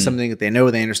job doing something that they know,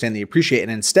 they understand, they appreciate.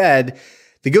 And instead,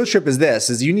 the guilt trip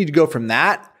is you need to go from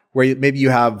that, where maybe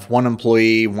you have one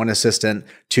employee, one assistant,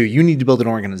 to you need to build an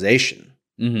organization.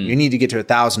 You need to get to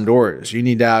 1,000 doors. You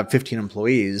need to have 15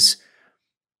 employees.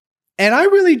 And I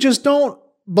really just don't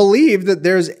believe that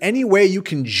there's any way you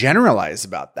can generalize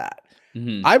about that.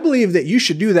 I believe that you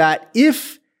should do that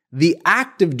if the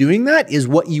act of doing that is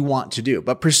what you want to do.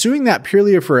 But pursuing that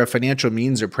purely for a financial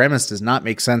means or premise does not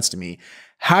make sense to me.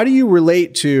 How do you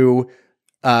relate to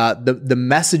the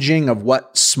messaging of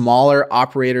what smaller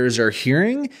operators are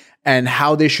hearing and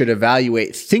how they should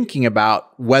evaluate thinking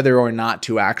about whether or not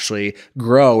to actually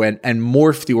grow and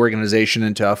morph the organization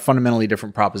into a fundamentally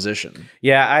different proposition?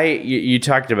 Yeah, you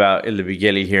talked about in the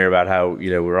beginning here about how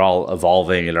we're all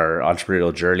evolving in our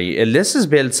entrepreneurial journey, and this has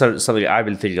been something I've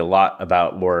been thinking a lot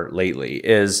about more lately.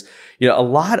 Is a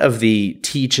lot of the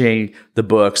teaching, the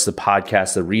books, the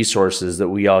podcasts, the resources that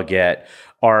we all get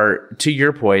are, to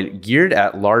your point, geared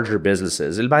at larger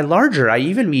businesses, and by larger, I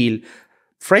even mean,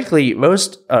 frankly,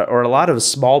 most or a lot of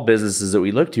small businesses that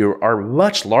we look to are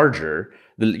much larger.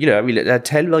 A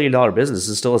 $10 million business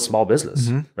is still a small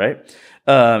business, right?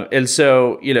 And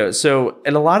so,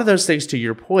 and a lot of those things, to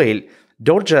your point,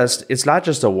 it's not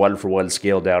just a 1-for-1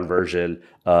 scaled down version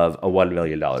of a $1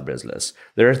 million business.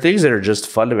 There are things that are just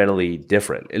fundamentally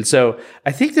different. And so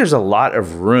I think there's a lot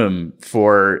of room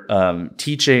for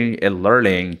teaching and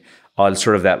learning on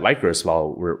sort of that micro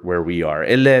small where we are.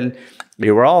 And then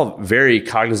we're all very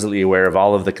cognizantly aware of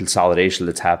all of the consolidation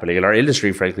that's happening, and our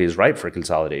industry, frankly, is ripe for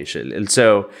consolidation. And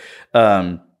so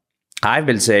I've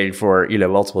been saying for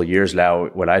multiple years now,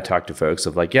 when I talk to folks,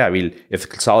 of like, if the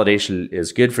consolidation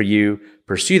is good for you,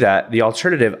 pursue that. The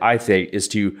alternative, I think, is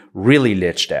to really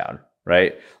niche down.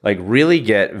 right? Like really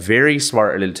get very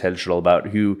smart and intentional about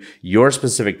who your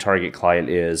specific target client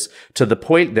is, to the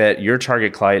point that your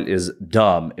target client is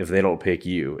dumb if they don't pick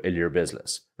you in your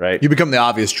business, right? You become the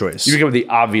obvious choice. You become the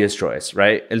obvious choice,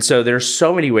 right? And so there's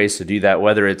so many ways to do that,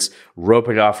 whether it's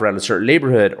roping off around a certain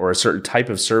neighborhood or a certain type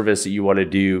of service that you want to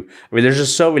do. I mean, there's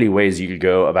just so many ways you could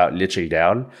go about niching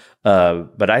down.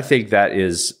 But I think that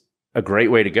is a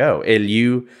great way to go. And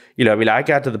I mean, I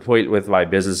got to the point with my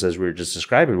business, as we were just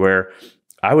describing, where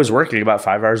I was working about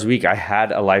 5 hours a week. I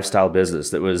had a lifestyle business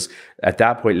that was at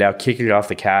that point now kicking off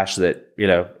the cash that,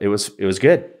 it was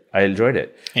good. I enjoyed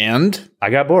it. And I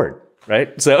got bored.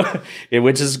 Right. So,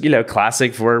 which is,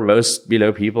 classic for most,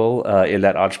 people in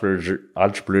that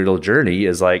entrepreneurial journey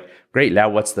is like, great. Now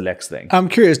what's the next thing? I'm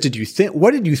curious.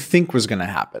 What did you think was going to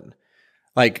happen?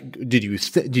 Like, did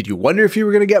you wonder if you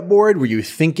were going to get bored? Were you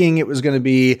thinking it was going to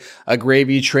be a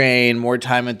gravy train, more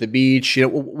time at the beach?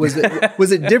 Was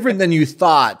it different than you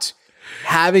thought,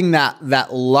 having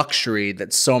that luxury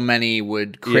that so many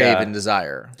would crave and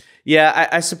desire? Yeah,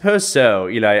 I suppose so.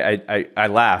 I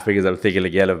laugh because I'm thinking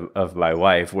again of my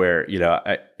wife, where,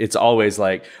 it's always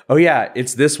like, oh yeah,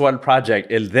 it's this one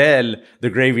project and then the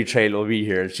gravy train will be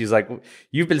here. And she's like,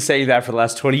 you've been saying that for the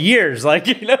last 20 years. Like,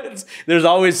 there's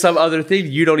always some other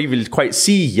thing you don't even quite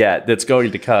see yet that's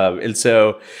going to come. And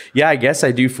so, yeah, I guess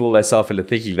I do fool myself into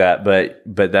thinking that,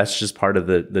 but that's just part of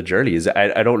the journey. Is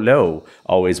I don't know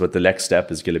always what the next step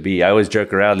is going to be. I always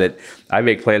joke around that I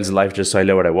make plans in life just so I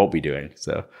know what I won't be doing.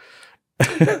 So.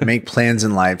 Make plans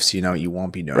in life so you know what you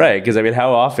won't be doing. Right. Because I mean,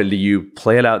 how often do you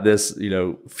plan out this,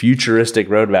 futuristic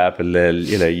roadmap and then,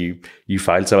 you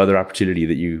find some other opportunity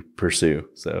that you pursue.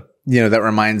 So, that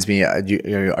reminds me, are you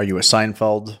a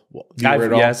Seinfeld viewer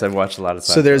at all? Yes, I've watched a lot of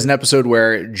Seinfeld. So there's an episode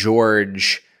where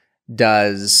George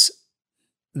does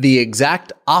the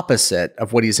exact opposite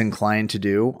of what he's inclined to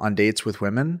do on dates with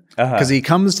women, because he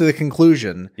comes to the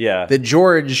conclusion that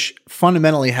George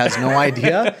fundamentally has no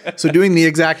idea. So doing the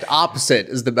exact opposite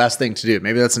is the best thing to do.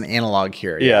 Maybe that's an analog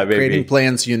here. Yeah, maybe. Creating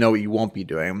plans so you know what you won't be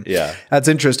doing. Yeah. That's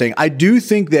interesting. I do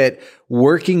think that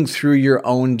working through your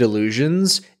own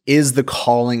delusions is the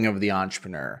calling of the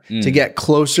entrepreneur, to get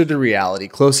closer to reality,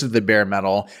 closer to the bare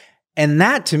metal. And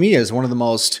that to me is one of the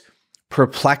most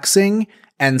perplexing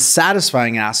and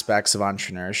satisfying aspects of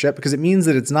entrepreneurship, because it means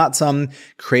that it's not some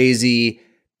crazy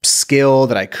skill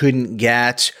that I couldn't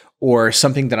get or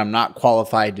something that I'm not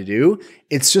qualified to do.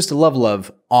 It's just a level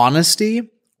of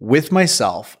honesty with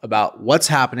myself about what's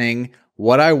happening,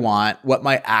 what I want, what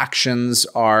my actions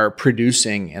are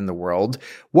producing in the world.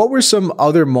 What were some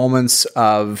other moments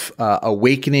of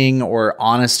awakening or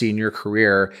honesty in your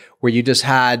career where you just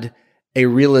had a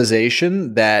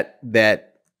realization that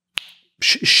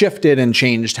shifted and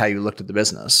changed how you looked at the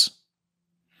business?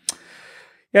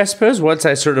 Yeah, I suppose once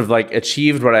I sort of like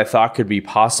achieved what I thought could be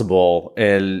possible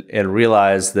and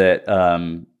realized that,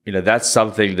 that's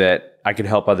something that I could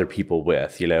help other people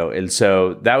with, and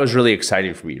so that was really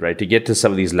exciting for me, right? To get to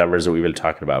some of these numbers that we've been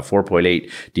talking about,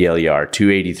 4.8 DLER,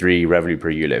 283 revenue per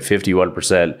unit,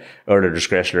 51% owner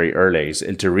discretionary earnings,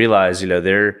 and to realize,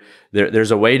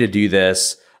 there's a way to do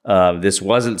this. This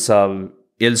wasn't some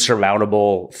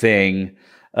insurmountable thing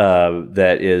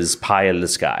that is pie in the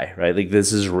sky, right? Like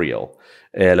this is real.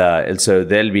 And so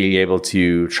then being able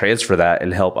to transfer that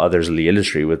and help others in the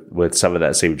industry with some of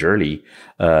that same journey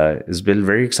has been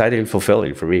very exciting and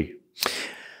fulfilling for me.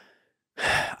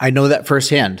 I know that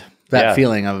firsthand, that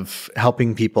feeling of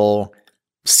helping people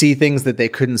see things that they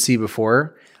couldn't see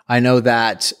before. I know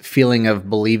that feeling of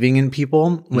believing in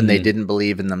people when they didn't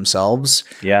believe in themselves.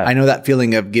 Yeah. I know that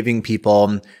feeling of giving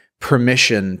people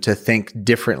permission to think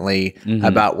differently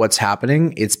about what's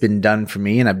happening. It's been done for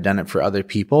me and I've done it for other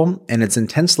people. And it's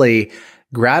intensely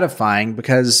gratifying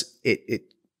because it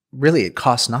really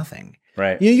costs nothing.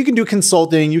 Right. You can do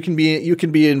consulting, you can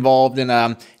be involved in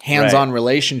a hands-on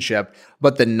relationship,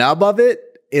 but the nub of it,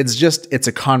 it's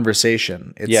a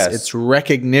conversation. It's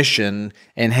recognition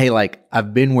and hey, like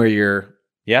I've been where you're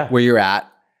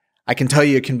at. I can tell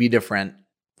you it can be different.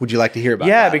 Would you like to hear about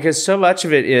that? Yeah, because so much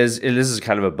of it is, and this is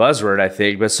kind of a buzzword, I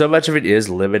think, but so much of it is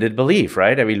limited belief,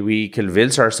 right? I mean, we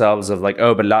convince ourselves of like,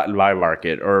 oh, but not in my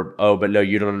market, or oh, but no,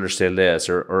 you don't understand this,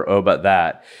 or oh, but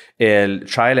that. And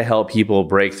trying to help people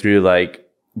break through, like,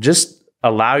 just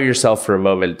allow yourself for a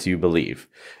moment to believe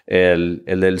and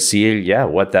then see, how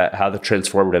the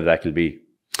transformative that can be.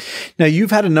 Now,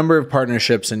 you've had a number of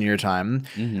partnerships in your time.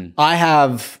 I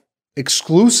have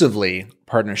exclusively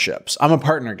partnerships. I'm a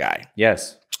partner guy.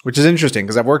 Yes. Which is interesting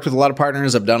because I've worked with a lot of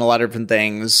partners. I've done a lot of different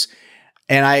things,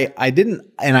 and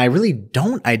I really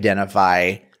don't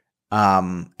identify.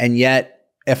 And yet,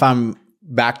 if I'm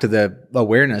back to the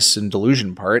awareness and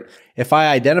delusion part, if I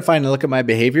identify and look at my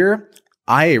behavior,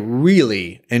 I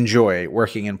really enjoy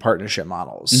working in partnership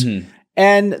models.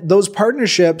 And those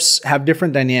partnerships have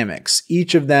different dynamics.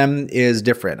 Each of them is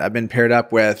different. I've been paired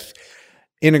up with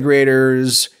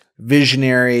integrators,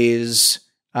 visionaries,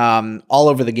 all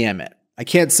over the gamut. I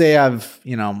can't say I've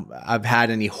had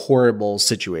any horrible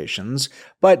situations,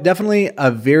 but definitely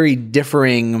a very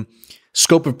differing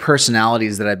scope of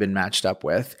personalities that I've been matched up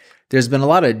with. There's been a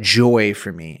lot of joy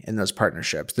for me in those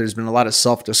partnerships. There's been a lot of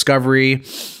self-discovery.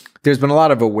 There's been a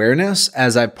lot of awareness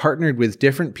as I've partnered with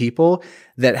different people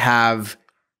that have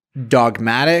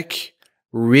dogmatic,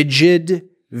 rigid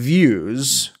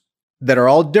views that are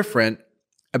all different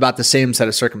about the same set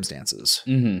of circumstances,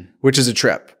 which is a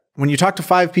trip. When you talk to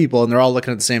 5 people and they're all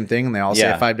looking at the same thing and they all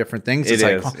say 5 different things, it's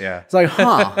like,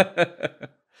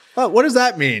 what does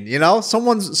that mean?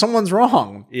 Someone's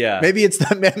wrong. Yeah. Maybe it's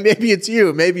maybe it's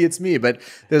you, maybe it's me, but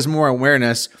there's more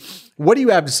awareness. What do you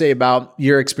have to say about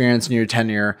your experience and your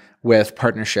tenure with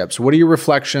partnerships? What are your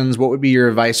reflections? What would be your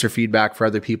advice or feedback for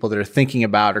other people that are thinking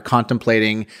about or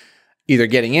contemplating either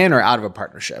getting in or out of a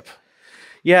partnership?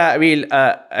 Yeah, I mean,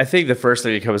 I think the first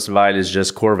thing that comes to mind is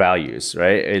just core values,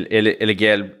 right? And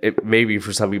again, it maybe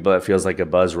for some people that feels like a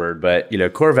buzzword, but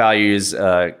core values,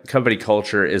 company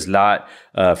culture is not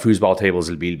foosball tables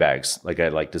and beanbags, like I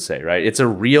like to say, right? It's a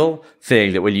real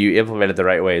thing that when you implement it the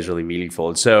right way is really meaningful.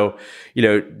 And so,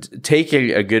 taking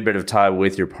a good bit of time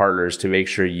with your partners to make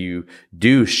sure you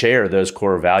do share those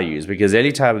core values, because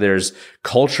anytime there's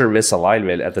culture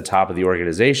misalignment at the top of the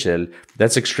organization,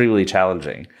 that's extremely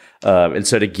challenging. And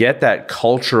so to get that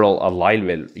cultural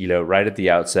alignment, right at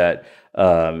the outset,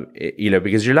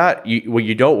 because what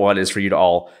you don't want is for you to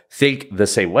all think the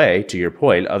same way, to your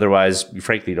point. Otherwise, you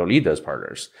frankly don't need those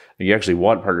partners. You actually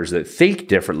want partners that think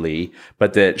differently,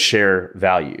 but that share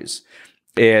values.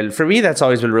 And for me, that's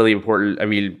always been really important. I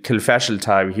mean, confession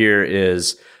time here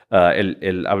is,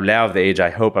 and I'm now of the age, I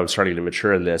hope I'm starting to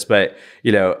mature in this, but,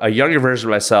 a younger version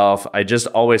of myself, I just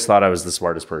always thought I was the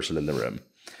smartest person in the room.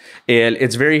 And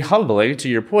it's very humbling, to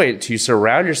your point, to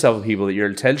surround yourself with people that you're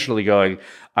intentionally going,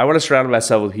 I want to surround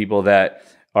myself with people that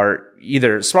are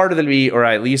either smarter than me, or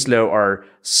I at least know are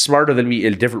smarter than me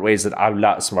in different ways that I'm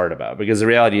not smart about. Because the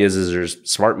reality is there's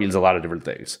smart means a lot of different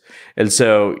things. And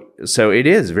so it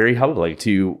is very humbling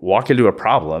to walk into a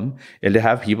problem and to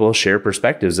have people share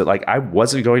perspectives that I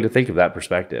wasn't going to think of that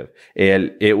perspective.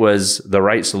 And it was the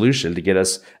right solution to get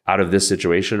us out of this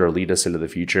situation or lead us into the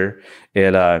future.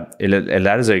 And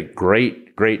that is a great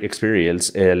experience,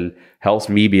 and helps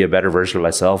me be a better version of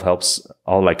myself, helps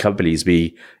all my companies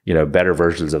be, better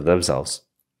versions of themselves.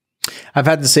 I've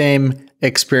had the same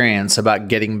experience about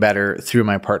getting better through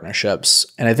my partnerships.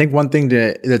 And I think one thing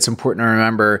that's important to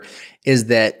remember is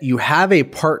that you have a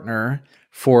partner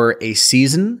for a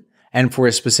season and for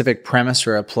a specific premise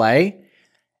or a play.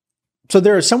 So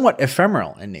they're somewhat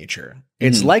ephemeral in nature.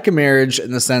 It's like a marriage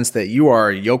in the sense that you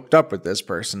are yoked up with this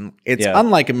person. It's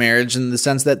unlike a marriage in the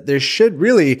sense that there should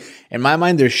really, in my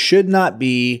mind, there should not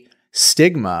be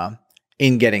stigma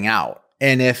in getting out.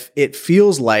 And if it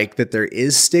feels like that there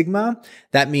is stigma,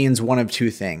 that means one of two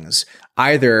things.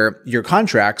 Either your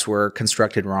contracts were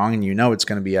constructed wrong and it's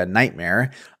going to be a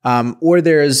nightmare, or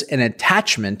there's an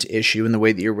attachment issue in the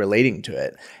way that you're relating to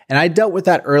it. And I dealt with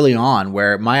that early on,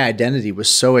 where my identity was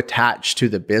so attached to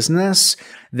the business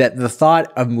that the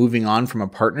thought of moving on from a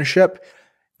partnership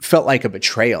felt like a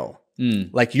betrayal.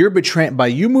 Like you're betraying, by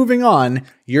you moving on,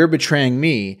 you're betraying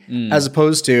me, as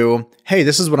opposed to, hey,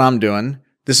 this is what I'm doing.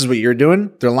 This is what you're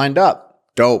doing. They're lined up.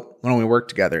 Dope. Why don't we work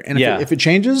together? And if it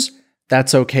changes,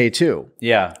 that's okay too.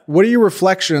 Yeah. What are your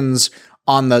reflections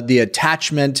on the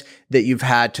attachment that you've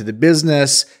had to the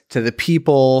business, to the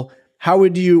people? How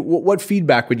would what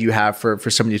feedback would you have for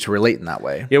somebody to relate in that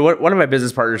way? Yeah. One of my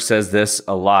business partners says this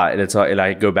a lot, and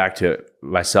I go back to it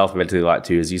myself mentally a lot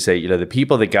too, is you say, the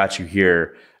people that got you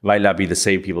here might not be the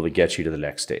same people that get you to the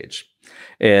next stage.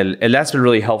 And that's been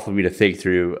really helpful for me to think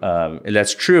through. And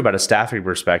that's true about a staffing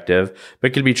perspective,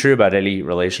 but can be true about any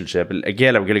relationship. And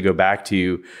again, I'm going to go back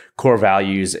to core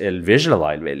values and vision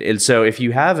alignment. And so if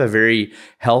you have a very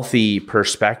healthy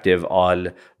perspective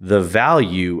on the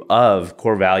value of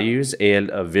core values and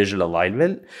of vision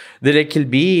alignment, then it can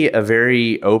be a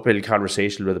very open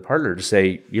conversation with a partner to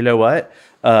say, you know what,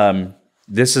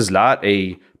 this is not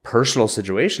a personal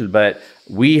situation, but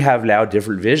we have now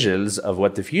different visions of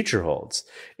what the future holds.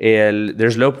 And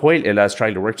there's no point in us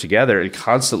trying to work together and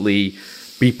constantly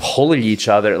be pulling each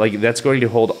other. Like that's going to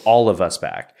hold all of us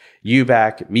back. You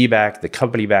back, me back, the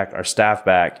company back, our staff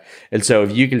back. And so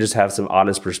if you can just have some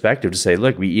honest perspective to say,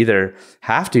 look, we either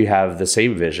have to have the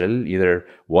same vision, either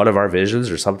one of our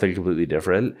visions or something completely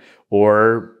different,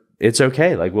 or it's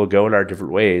okay. Like we'll go in our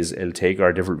different ways and take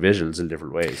our different visions in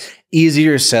different ways.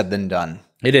 Easier said than done.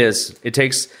 It is. It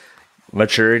takes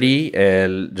maturity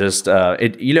and just,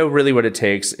 really what it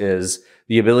takes is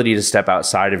the ability to step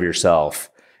outside of yourself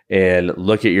and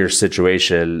look at your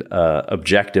situation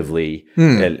objectively.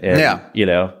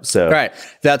 So. Right.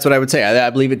 That's what I would say. I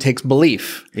believe it takes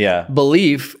belief. Yeah.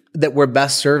 Belief that we're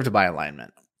best served by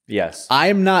alignment. Yes.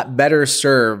 I'm not better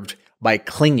served by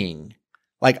clinging.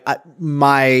 Like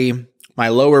my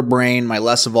lower brain, my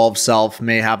less evolved self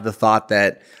may have the thought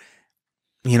that,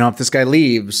 if this guy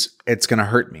leaves, it's going to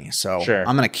hurt me. So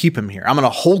I'm going to keep him here. I'm going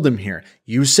to hold him here.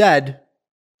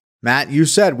 Matt, you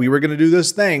said we were going to do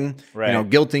this thing, right.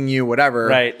 Guilting you, whatever.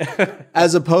 Right.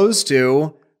 As opposed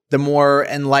to the more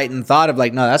enlightened thought of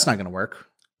like, no, that's not going to work.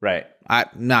 Right.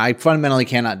 I fundamentally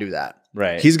cannot do that.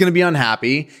 Right. He's going to be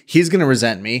unhappy. He's going to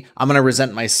resent me. I'm going to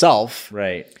resent myself.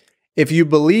 Right. If you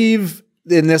believe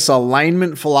in this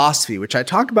alignment philosophy, which I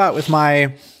talk about with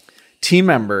my team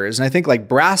members, and I think like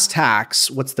brass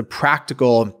tacks, what's the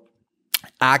practical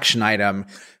action item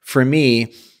for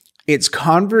me? It's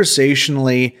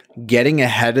conversationally getting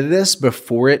ahead of this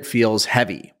before it feels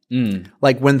heavy.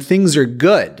 Like when things are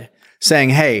good,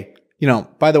 saying, hey,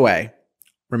 by the way,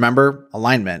 remember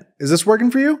alignment. Is this working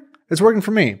for you? It's working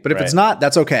for me. But if it's not,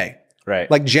 that's okay.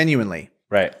 Right. Like genuinely.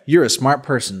 Right. You're a smart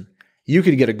person. You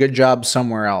could get a good job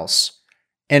somewhere else.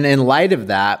 And in light of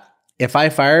that, if I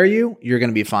fire you, you're going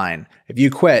to be fine. If you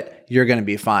quit, you're going to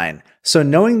be fine. So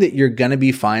knowing that you're going to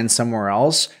be fine somewhere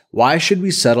else, why should we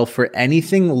settle for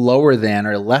anything lower than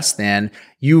or less than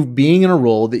you being in a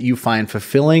role that you find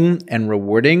fulfilling and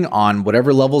rewarding on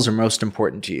whatever levels are most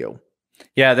important to you?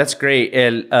 Yeah, that's great.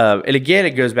 And again,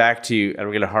 it goes back to, and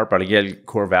we're going to harp on again,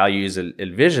 core values and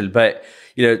vision. But,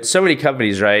 so many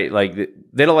companies, right? Like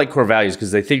they don't like core values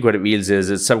because they think what it means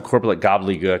is it's some corporate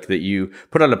gobbledygook that you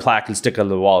put on a plaque and stick on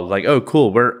the wall. Like, oh,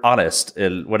 cool, we're honest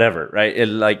and whatever, right?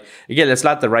 And like, again, that's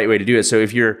not the right way to do it. So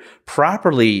if you're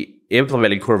properly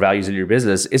implementing core values in your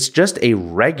business, it's just a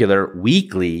regular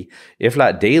weekly, if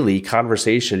not daily,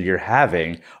 conversation you're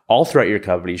having all throughout your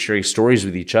company, sharing stories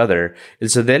with each other. And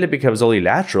so then it becomes only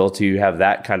natural to have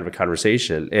that kind of a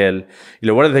conversation. And,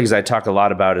 one of the things I talk a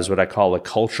lot about is what I call a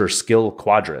culture skill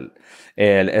quadrant.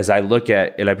 And as I look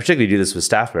at, and I particularly do this with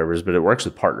staff members, but it works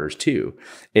with partners too.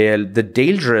 And the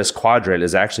dangerous quadrant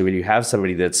is actually when you have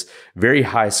somebody that's very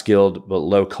high skilled, but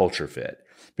low culture fit.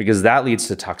 Because that leads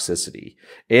to toxicity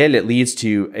and it leads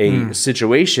to a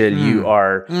situation you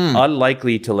are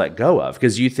unlikely to let go of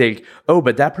because you think, oh,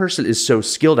 but that person is so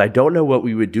skilled. I don't know what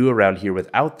we would do around here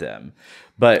without them.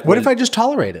 But what if I just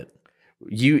tolerate it?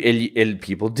 And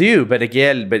people do, but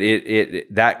again,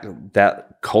 that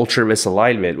culture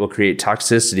misalignment will create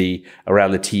toxicity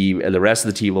around the team, and the rest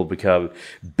of the team will become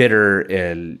bitter,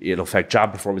 and it'll affect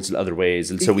job performance in other ways.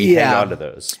 And so we hang on to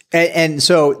those. And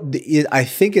so I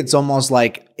think it's almost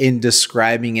like in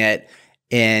describing it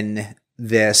in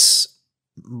this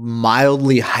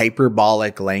mildly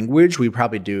hyperbolic language, we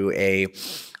probably do a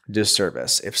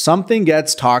disservice. If something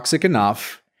gets toxic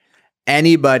enough,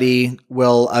 anybody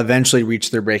will eventually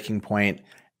reach their breaking point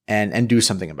and do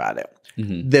something about it.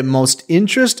 Mm-hmm. The most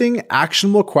interesting,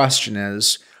 actionable question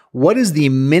is, what is the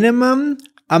minimum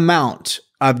amount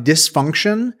of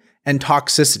dysfunction and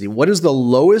toxicity? What is the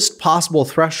lowest possible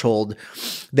threshold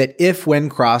that if, when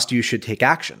crossed, you should take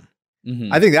action?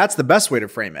 Mm-hmm. I think that's the best way to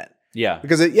frame it. Yeah.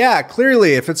 Because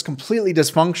clearly, if it's completely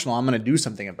dysfunctional, I'm going to do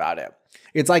something about it.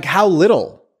 It's like how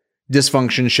little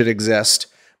dysfunction should exist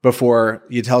before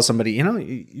you tell somebody,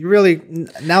 you really,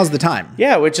 now's the time.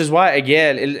 Yeah, which is why,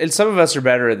 again, and some of us are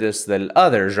better at this than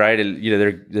others, right? And,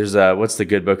 there's what's the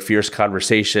good book, Fierce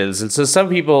Conversations. And so some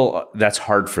people, that's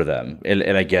hard for them.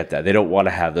 And I get that. They don't want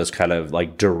to have those kind of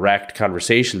like direct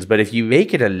conversations. But if you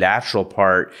make it a natural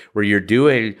part where you're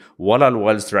doing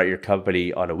one-on-ones throughout your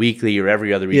company on a weekly or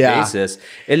every other week basis,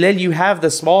 and then you have the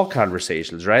small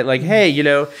conversations, right? Like, hey,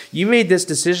 you made this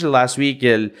decision last week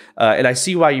and I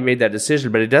see why you made that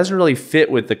decision, but it doesn't really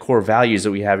fit with the core values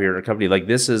that we have here in our company. Like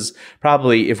this is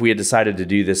probably, if we had decided to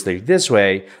do this thing this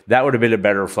way, that would have been a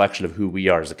better reflection of who we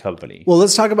are as a company. Well,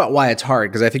 let's talk about why it's hard,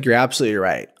 because I think you're absolutely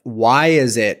right. Why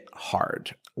is it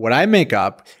hard? What I make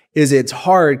up is it's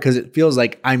hard because it feels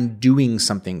like I'm doing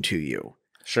something to you.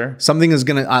 Sure. Something is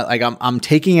going to, I'm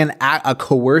taking a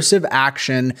coercive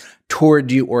action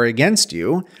toward you or against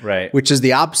you, right? Which is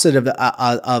the opposite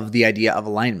of the idea of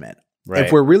alignment. Right.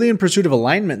 If we're really in pursuit of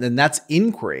alignment, then that's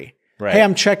inquiry. Right. Hey,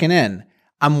 I'm checking in.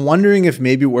 I'm wondering if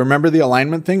maybe, remember the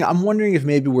alignment thing? I'm wondering if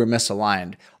maybe we're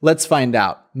misaligned. Let's find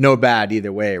out. No bad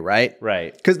either way, right?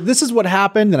 Right. Because this is what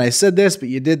happened, and I said this, but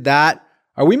you did that.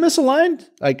 Are we misaligned?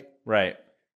 Like, Right.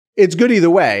 it's good either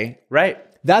way. Right.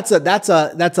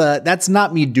 That's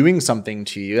not me doing something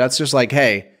to you. That's just like,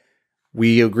 hey,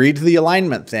 we agreed to the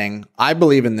alignment thing. I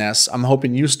believe in this. I'm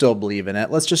hoping you still believe in it.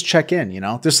 Let's just check in.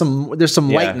 There's some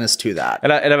lightness to that.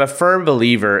 And I'm a firm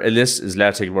believer, and this is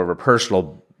now taking more of a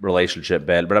personal relationship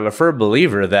bent, but I'm a firm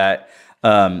believer that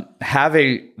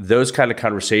having those kind of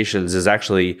conversations is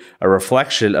actually a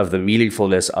reflection of the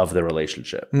meaningfulness of the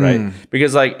relationship, right?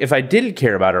 Because like, if I didn't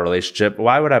care about our relationship,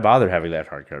 why would I bother having that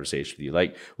hard conversation with you?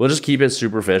 Like, we'll just keep it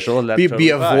superficial and that's Be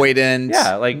totally fine. avoidant.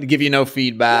 Yeah, like give you no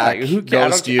feedback. Who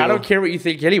cares? Ghost you. I don't care what you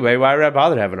think anyway. Why would I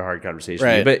bother having a hard conversation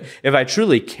with you? But if I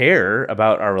truly care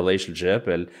about our relationship,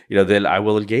 and then I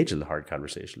will engage in the hard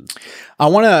conversations. I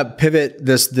want to pivot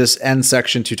this end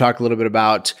section to talk a little bit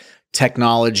about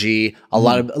technology, a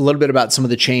little bit about some of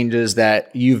the changes that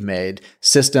you've made,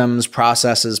 systems,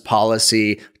 processes,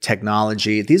 policy,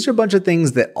 technology. These are a bunch of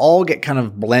things that all get kind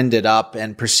of blended up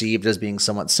and perceived as being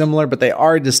somewhat similar, but they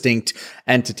are distinct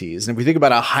entities. And if we think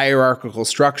about a hierarchical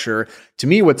structure, to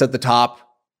me, what's at the top,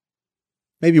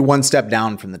 maybe one step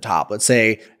down from the top. Let's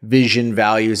say vision,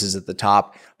 values is at the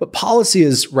top, but policy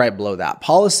is right below that.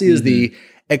 Policy is the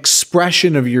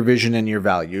expression of your vision and your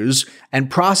values,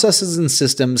 and processes and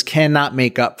systems cannot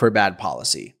make up for bad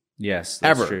policy. Yes,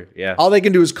 that's ever. true. Yeah. All they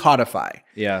can do is codify.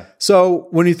 Yeah. So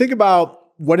when you think about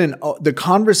what the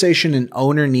conversation an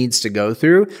owner needs to go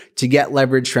through to get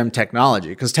leverage from technology,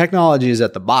 because technology is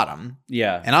at the bottom.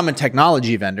 Yeah. And I'm a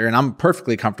technology vendor, and I'm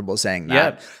perfectly comfortable saying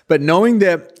that. Yeah. But knowing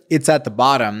that it's at the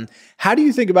bottom, how do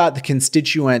you think about the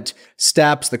constituent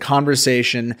steps, the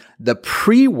conversation, the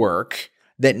pre-work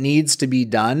that needs to be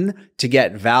done to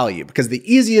get value? Because the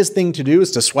easiest thing to do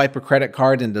is to swipe a credit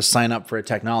card and to sign up for a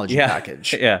technology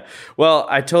package. Yeah. Well,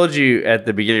 I told you at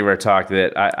the beginning of our talk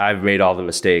that I've made all the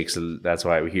mistakes, and that's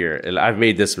why I'm here. And I've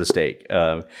made this mistake,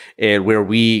 and where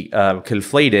we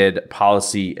conflated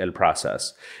policy and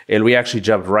process. And we actually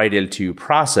jumped right into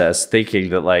process, thinking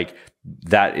that like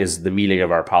that is the meaning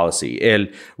of our policy.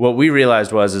 And what we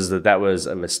realized is that was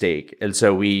a mistake. And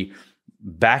so we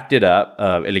backed it up.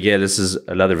 And again, this is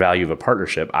another value of a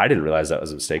partnership. I didn't realize that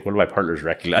was a mistake. One of my partners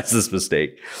recognized this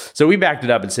mistake. So we backed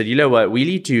it up and said, you know what? We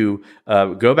need to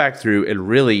go back through and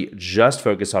really just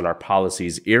focus on our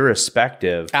policies,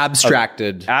 abstracted,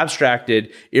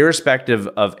 irrespective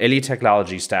of any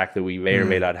technology stack that we may or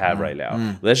may not have right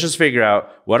now. Let's just figure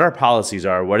out what our policies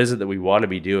are. What is it that we want to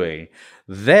be doing?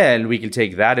 Then we can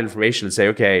take that information and say,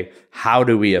 okay, how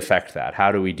do we affect that?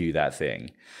 How do we do that thing?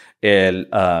 And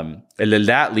then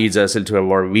that leads us into a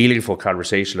more meaningful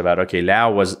conversation about, okay,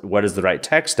 now what is the right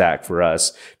tech stack for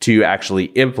us to actually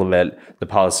implement the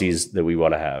policies that we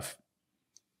want to have?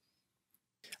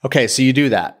 Okay, so you do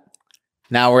that.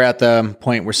 Now we're at the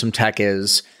point where some tech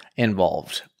is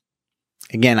involved.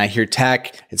 Again, I hear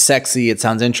tech, it's sexy, it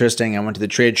sounds interesting. I went to the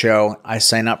trade show, I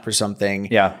sign up for something.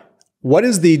 Yeah. What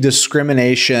is the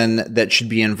discrimination that should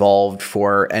be involved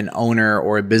for an owner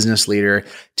or a business leader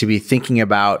to be thinking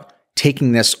about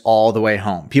taking this all the way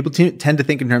home? People tend to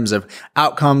think in terms of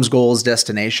outcomes, goals,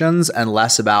 destinations, and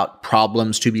less about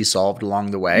problems to be solved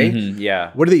along the way. Yeah.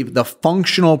 What are the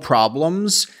functional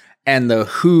problems and the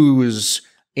who's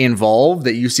involved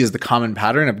that you see as the common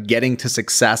pattern of getting to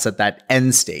success at that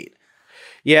end state?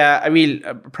 Yeah, I mean,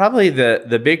 probably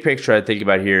the big picture I think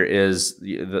about here is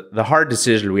the hard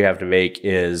decision we have to make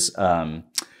is how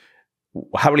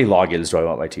many logins do I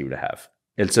want my team to have?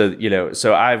 And so,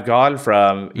 so I've gone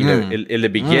from, in the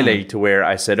beginning to where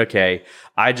I said, okay,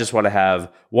 I just want to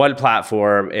have one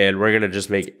platform and we're going to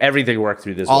just make everything work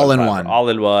through this all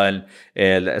in one.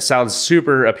 And it sounds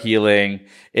super appealing.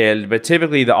 But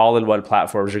typically the all-in-one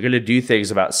platforms are going to do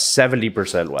things about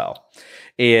 70% well.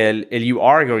 And you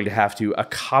are going to have to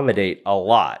accommodate a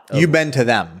lot. You've been to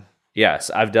them. Yes,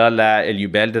 I've done that, and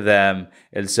you've been to them.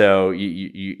 And so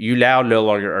you now no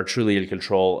longer are truly in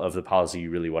control of the policy you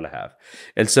really want to have.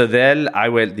 And so then I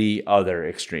went the other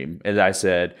extreme, and I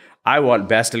said, I want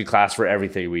best in class for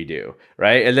everything we do,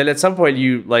 right? And then at some point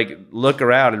you look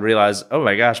around and realize, oh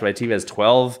my gosh, my team has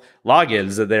 12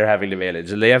 logins that they're having to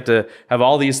manage, and they have to have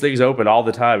all these things open all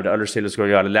the time to understand what's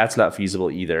going on, and that's not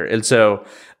feasible either. And so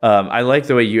I like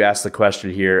the way you asked the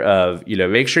question here of,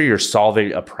 make sure you're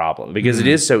solving a problem, because it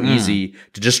is so easy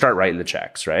to just start writing the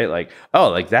checks, right? Like,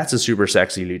 oh, that's a super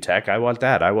sexy new tech. I want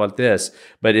that. I want this.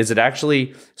 But is it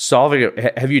actually solving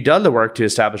have you done the work to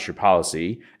establish your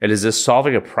policy? And is this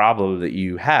solving a problem that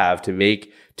you have to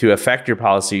to affect your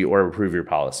policy or improve your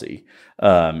policy.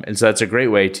 And so that's a great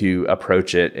way to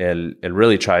approach it and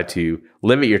really try to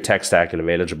limit your tech stack in a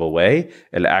manageable way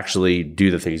and actually do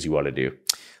the things you want to do.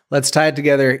 Let's tie it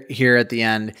together here at the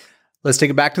end. Let's take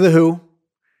it back to the who.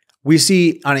 We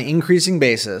see on an increasing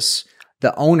basis,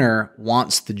 the owner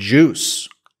wants the juice.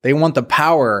 They want the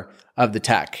power of the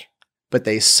tech, but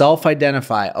they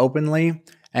self-identify openly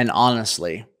and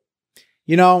honestly.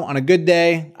 You know, on a good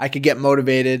day, I could get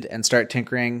motivated and start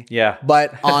tinkering. Yeah.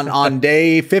 But on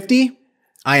day 50,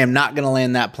 I am not going to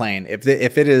land that plane. If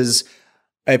it is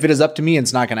up to me,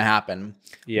 it's not going to happen.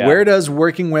 Yeah. Where does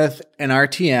working with an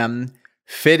RTM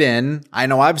fit in? I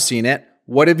know I've seen it.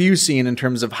 What have you seen in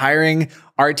terms of hiring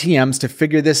RTMs to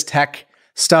figure this tech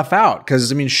stuff out? Because,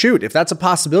 I mean, shoot, if that's a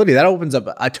possibility, that opens up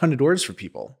a ton of doors for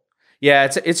people. Yeah,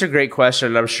 it's a great question.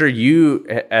 And I'm sure you,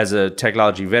 as a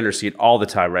technology vendor, see it all the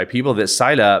time, right? People that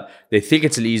sign up, they think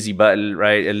it's an easy button,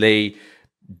 right? And they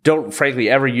don't, frankly,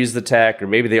 ever use the tech, or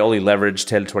maybe they only leverage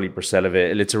 10, 20% of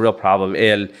it. And it's a real problem.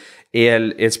 And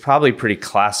it's probably pretty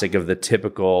classic of the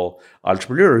typical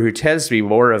entrepreneur who tends to be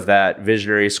more of that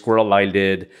visionary,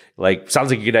 squirrel-minded, like,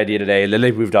 sounds like a good idea today, and then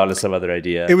they've moved on to some other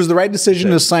idea. It was the right decision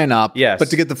to sign up, yes. But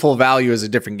to get the full value is a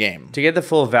different game. To get the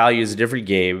full value is a different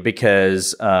game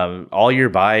because all you're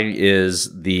buying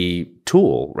is the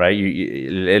tool, right?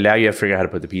 And now you have to figure out how to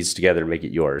put the pieces together and make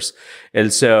it yours.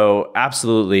 And so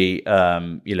absolutely,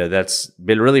 that's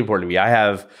been really important to me. I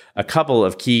have a couple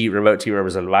of key remote team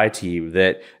members on my team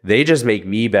that they just make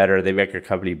me better. They make our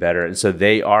company better. And so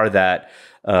they are that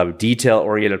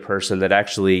detail-oriented person that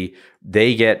actually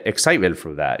they get excitement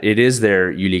from that. It is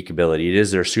their unique ability. It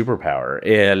is their superpower.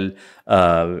 And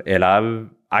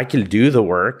I can do the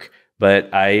work, but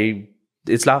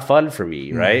it's not fun for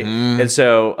me, right? Mm-hmm. And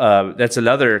so that's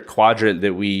another quadrant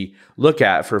that we look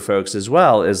at for folks as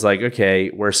well, is like, okay,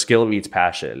 where skill meets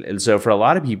passion. And so for a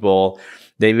lot of people,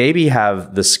 they maybe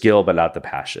have the skill, but not the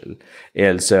passion.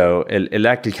 And so, and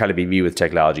that could kind of be me with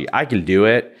technology. I can do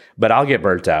it, but I'll get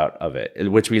burnt out of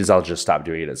it, which means I'll just stop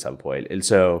doing it at some point. And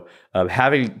so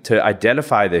having to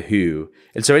identify the who.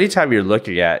 And so anytime you're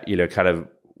looking at, kind of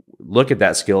look at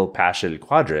that skill, passion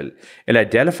quadrant and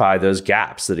identify those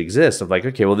gaps that exist of like,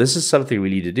 okay, well, this is something we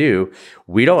need to do.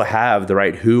 We don't have the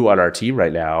right who on our team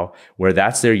right now, where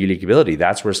that's their unique ability.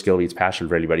 That's where skill meets passion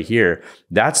for anybody here.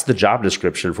 That's the job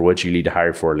description for what you need to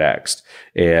hire for next.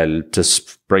 And to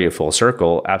bring it full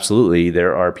circle, absolutely,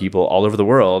 there are people all over the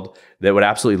world that would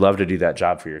absolutely love to do that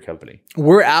job for your company.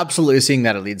 We're absolutely seeing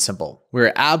that at Lead Simple.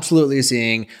 We're absolutely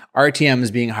seeing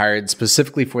RTMs being hired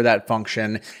specifically for that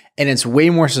function. And it's way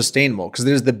more sustainable because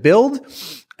there's the build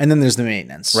and then there's the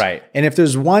maintenance. Right. And if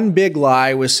there's one big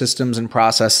lie with systems and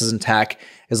processes and tech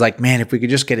is like, man, if we could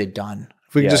just get it done,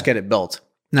 if we could just get it built.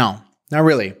 No, not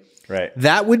really. Right.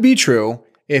 That would be true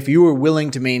if you were willing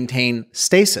to maintain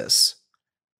stasis,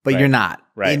 but you're not.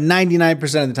 Right. And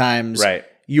 99% of the times,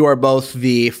 you are both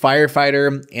the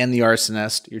firefighter and the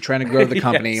arsonist. You're trying to grow the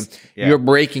company. Yes. Yeah. You're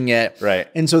breaking it. Right.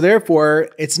 And so therefore,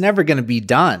 it's never going to be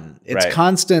done. It's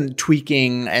constant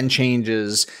tweaking and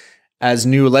changes as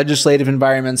new legislative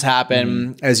environments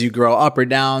happen, as you grow up or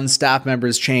down, staff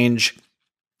members change.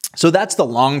 So that's the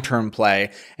long-term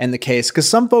play and the case. Because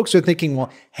some folks are thinking,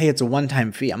 well, hey, it's a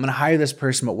one-time fee. I'm going to hire this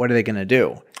person, but what are they going to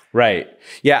do? Right.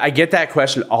 Yeah, I get that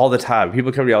question all the time.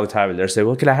 People come to me all the time and they're saying,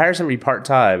 well, can I hire somebody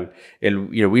part-time? And,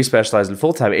 we specialize in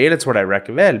full-time. And it's what I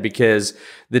recommend because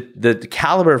the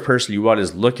caliber of person you want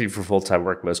is looking for full-time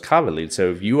work most commonly.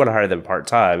 So if you want to hire them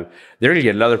part-time, they're going to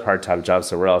get another part-time job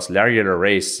somewhere else. Now you're in a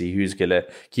race to see who's going to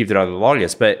keep it on the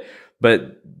longest. But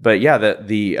yeah,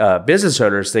 the business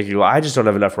owner is thinking, well, I just don't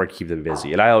have enough work to keep them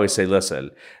busy. And I always say, listen,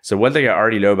 so one thing I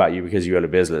already know about you because you own a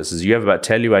business is you have about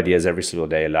 10 new ideas every single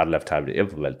day and not enough time to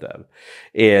implement them.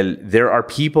 And there are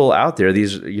people out there,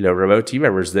 these, remote team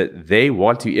members that they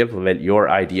want to implement your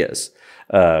ideas.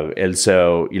 And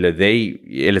so, and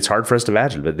it's hard for us to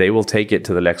imagine, but they will take it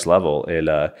to the next level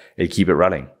and keep it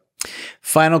running.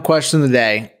 Final question of the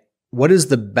day. What is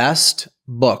the best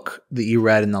book that you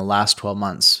read in the last 12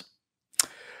 months?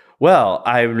 Well,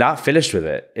 I'm not finished with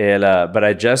it, but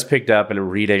I just picked up and I'm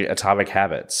reading Atomic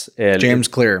Habits. And James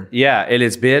Clear. Yeah, and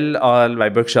it's been on my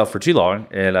bookshelf for too long,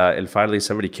 and finally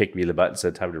somebody kicked me in the butt and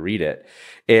said time to read it.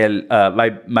 And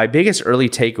my biggest early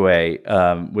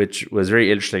takeaway, which was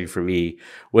very interesting for me,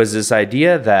 was this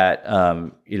idea that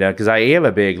because I am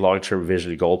a big long-term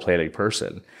vision goal planning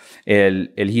person. And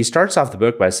he starts off the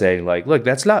book by saying, like, look,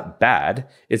 that's not bad.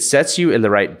 It sets you in the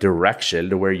right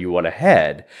direction to where you want to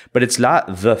head, but it's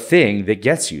not the thing that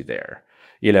gets you there.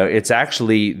 It's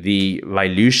actually the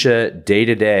minutia,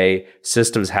 day-to-day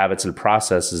systems, habits, and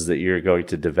processes that you're going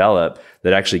to develop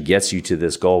that actually gets you to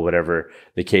this goal, whatever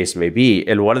the case may be.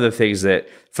 And one of the things that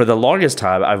for the longest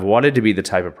time, I've wanted to be the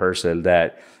type of person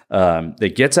that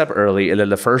gets up early, and then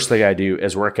the first thing I do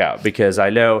is work out, because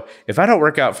I know if I don't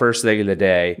work out first thing in the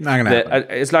day,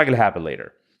 it's not going to happen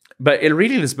later. But in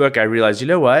reading this book, I realized, you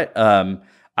know what?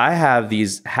 I have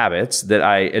these habits that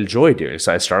I enjoy doing.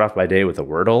 So I start off my day with a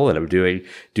Wordle, and I'm doing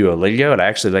Duolingo, and I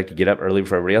actually like to get up early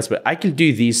before everybody else. But I can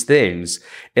do these things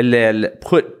and then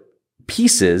put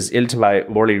pieces into my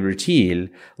morning routine,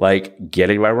 like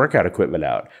getting my workout equipment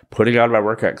out, putting on my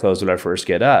workout clothes when I first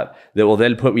get up, that will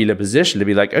then put me in a position to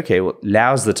be like, okay, well,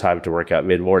 now's the time to work out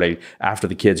mid-morning after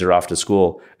the kids are off to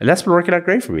school. And that's been working out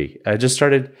great for me. I just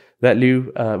started that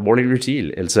new morning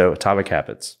routine. And so Atomic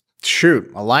Habits.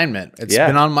 Shoot, alignment. It's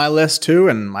been on my list too,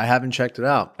 and I haven't checked it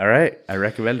out. All right. I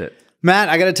recommend it. Matt,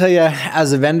 I got to tell you,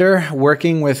 as a vendor,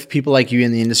 working with people like you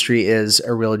in the industry is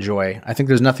a real joy. I think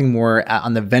there's nothing more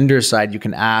on the vendor side you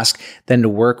can ask than to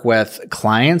work with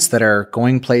clients that are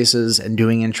going places and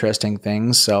doing interesting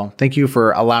things. So thank you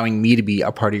for allowing me to be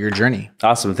a part of your journey.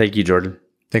 Awesome. Thank you, Jordan.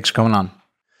 Thanks for coming on.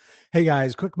 Hey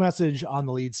guys, quick message on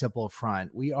the Lead Simple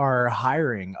front. We are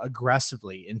hiring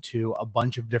aggressively into a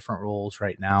bunch of different roles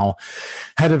right now.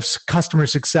 Head of customer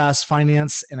success,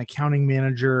 finance and accounting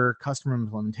manager, customer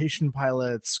implementation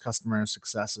pilots, customer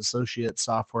success associates,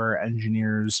 software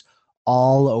engineers,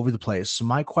 all over the place. So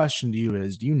my question to you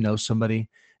is, do you know somebody?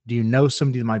 Do you know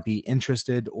somebody that might be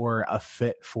interested or a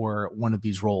fit for one of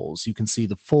these roles? You can see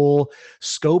the full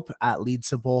scope at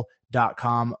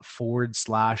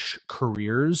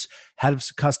leadsimple.com/careers. Head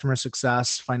of customer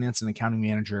success, finance and accounting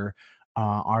manager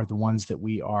are the ones that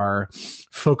we are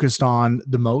focused on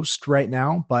the most right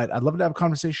now. But I'd love to have a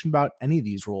conversation about any of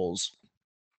these roles.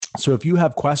 So if you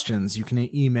have questions, you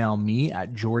can email me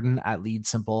at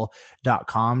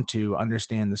jordan@leadsimple.com to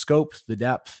understand the scope, the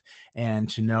depth, and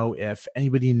to know if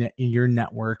anybody in your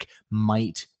network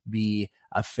might be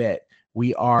a fit.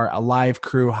 We are a live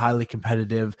crew, highly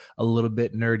competitive, a little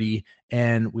bit nerdy,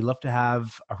 and we love to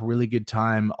have a really good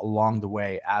time along the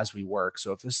way as we work.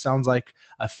 So if this sounds like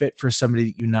a fit for somebody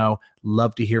that you know,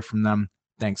 love to hear from them.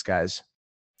 Thanks, guys.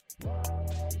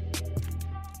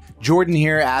 Jordan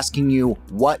here asking you,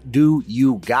 what do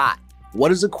you got?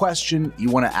 What is a question you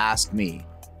want to ask me?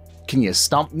 Can you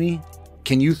stump me?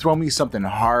 Can you throw me something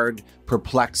hard,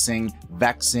 perplexing,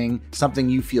 vexing, something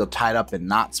you feel tied up in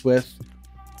knots with?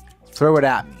 Throw it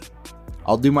at me.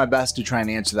 I'll do my best to try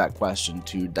and answer that question,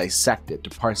 to dissect it,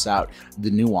 to parse out the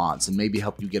nuance, and maybe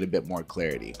help you get a bit more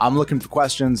clarity. I'm looking for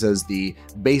questions as the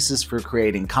basis for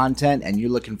creating content, and you're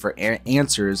looking for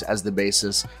answers as the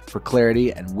basis for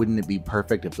clarity. And wouldn't it be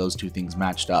perfect if those two things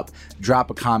matched up? Drop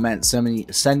a comment, send me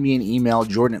an email,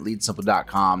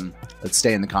 jordan@leadsimple.com. Let's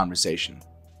stay in the conversation.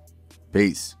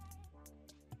 Peace.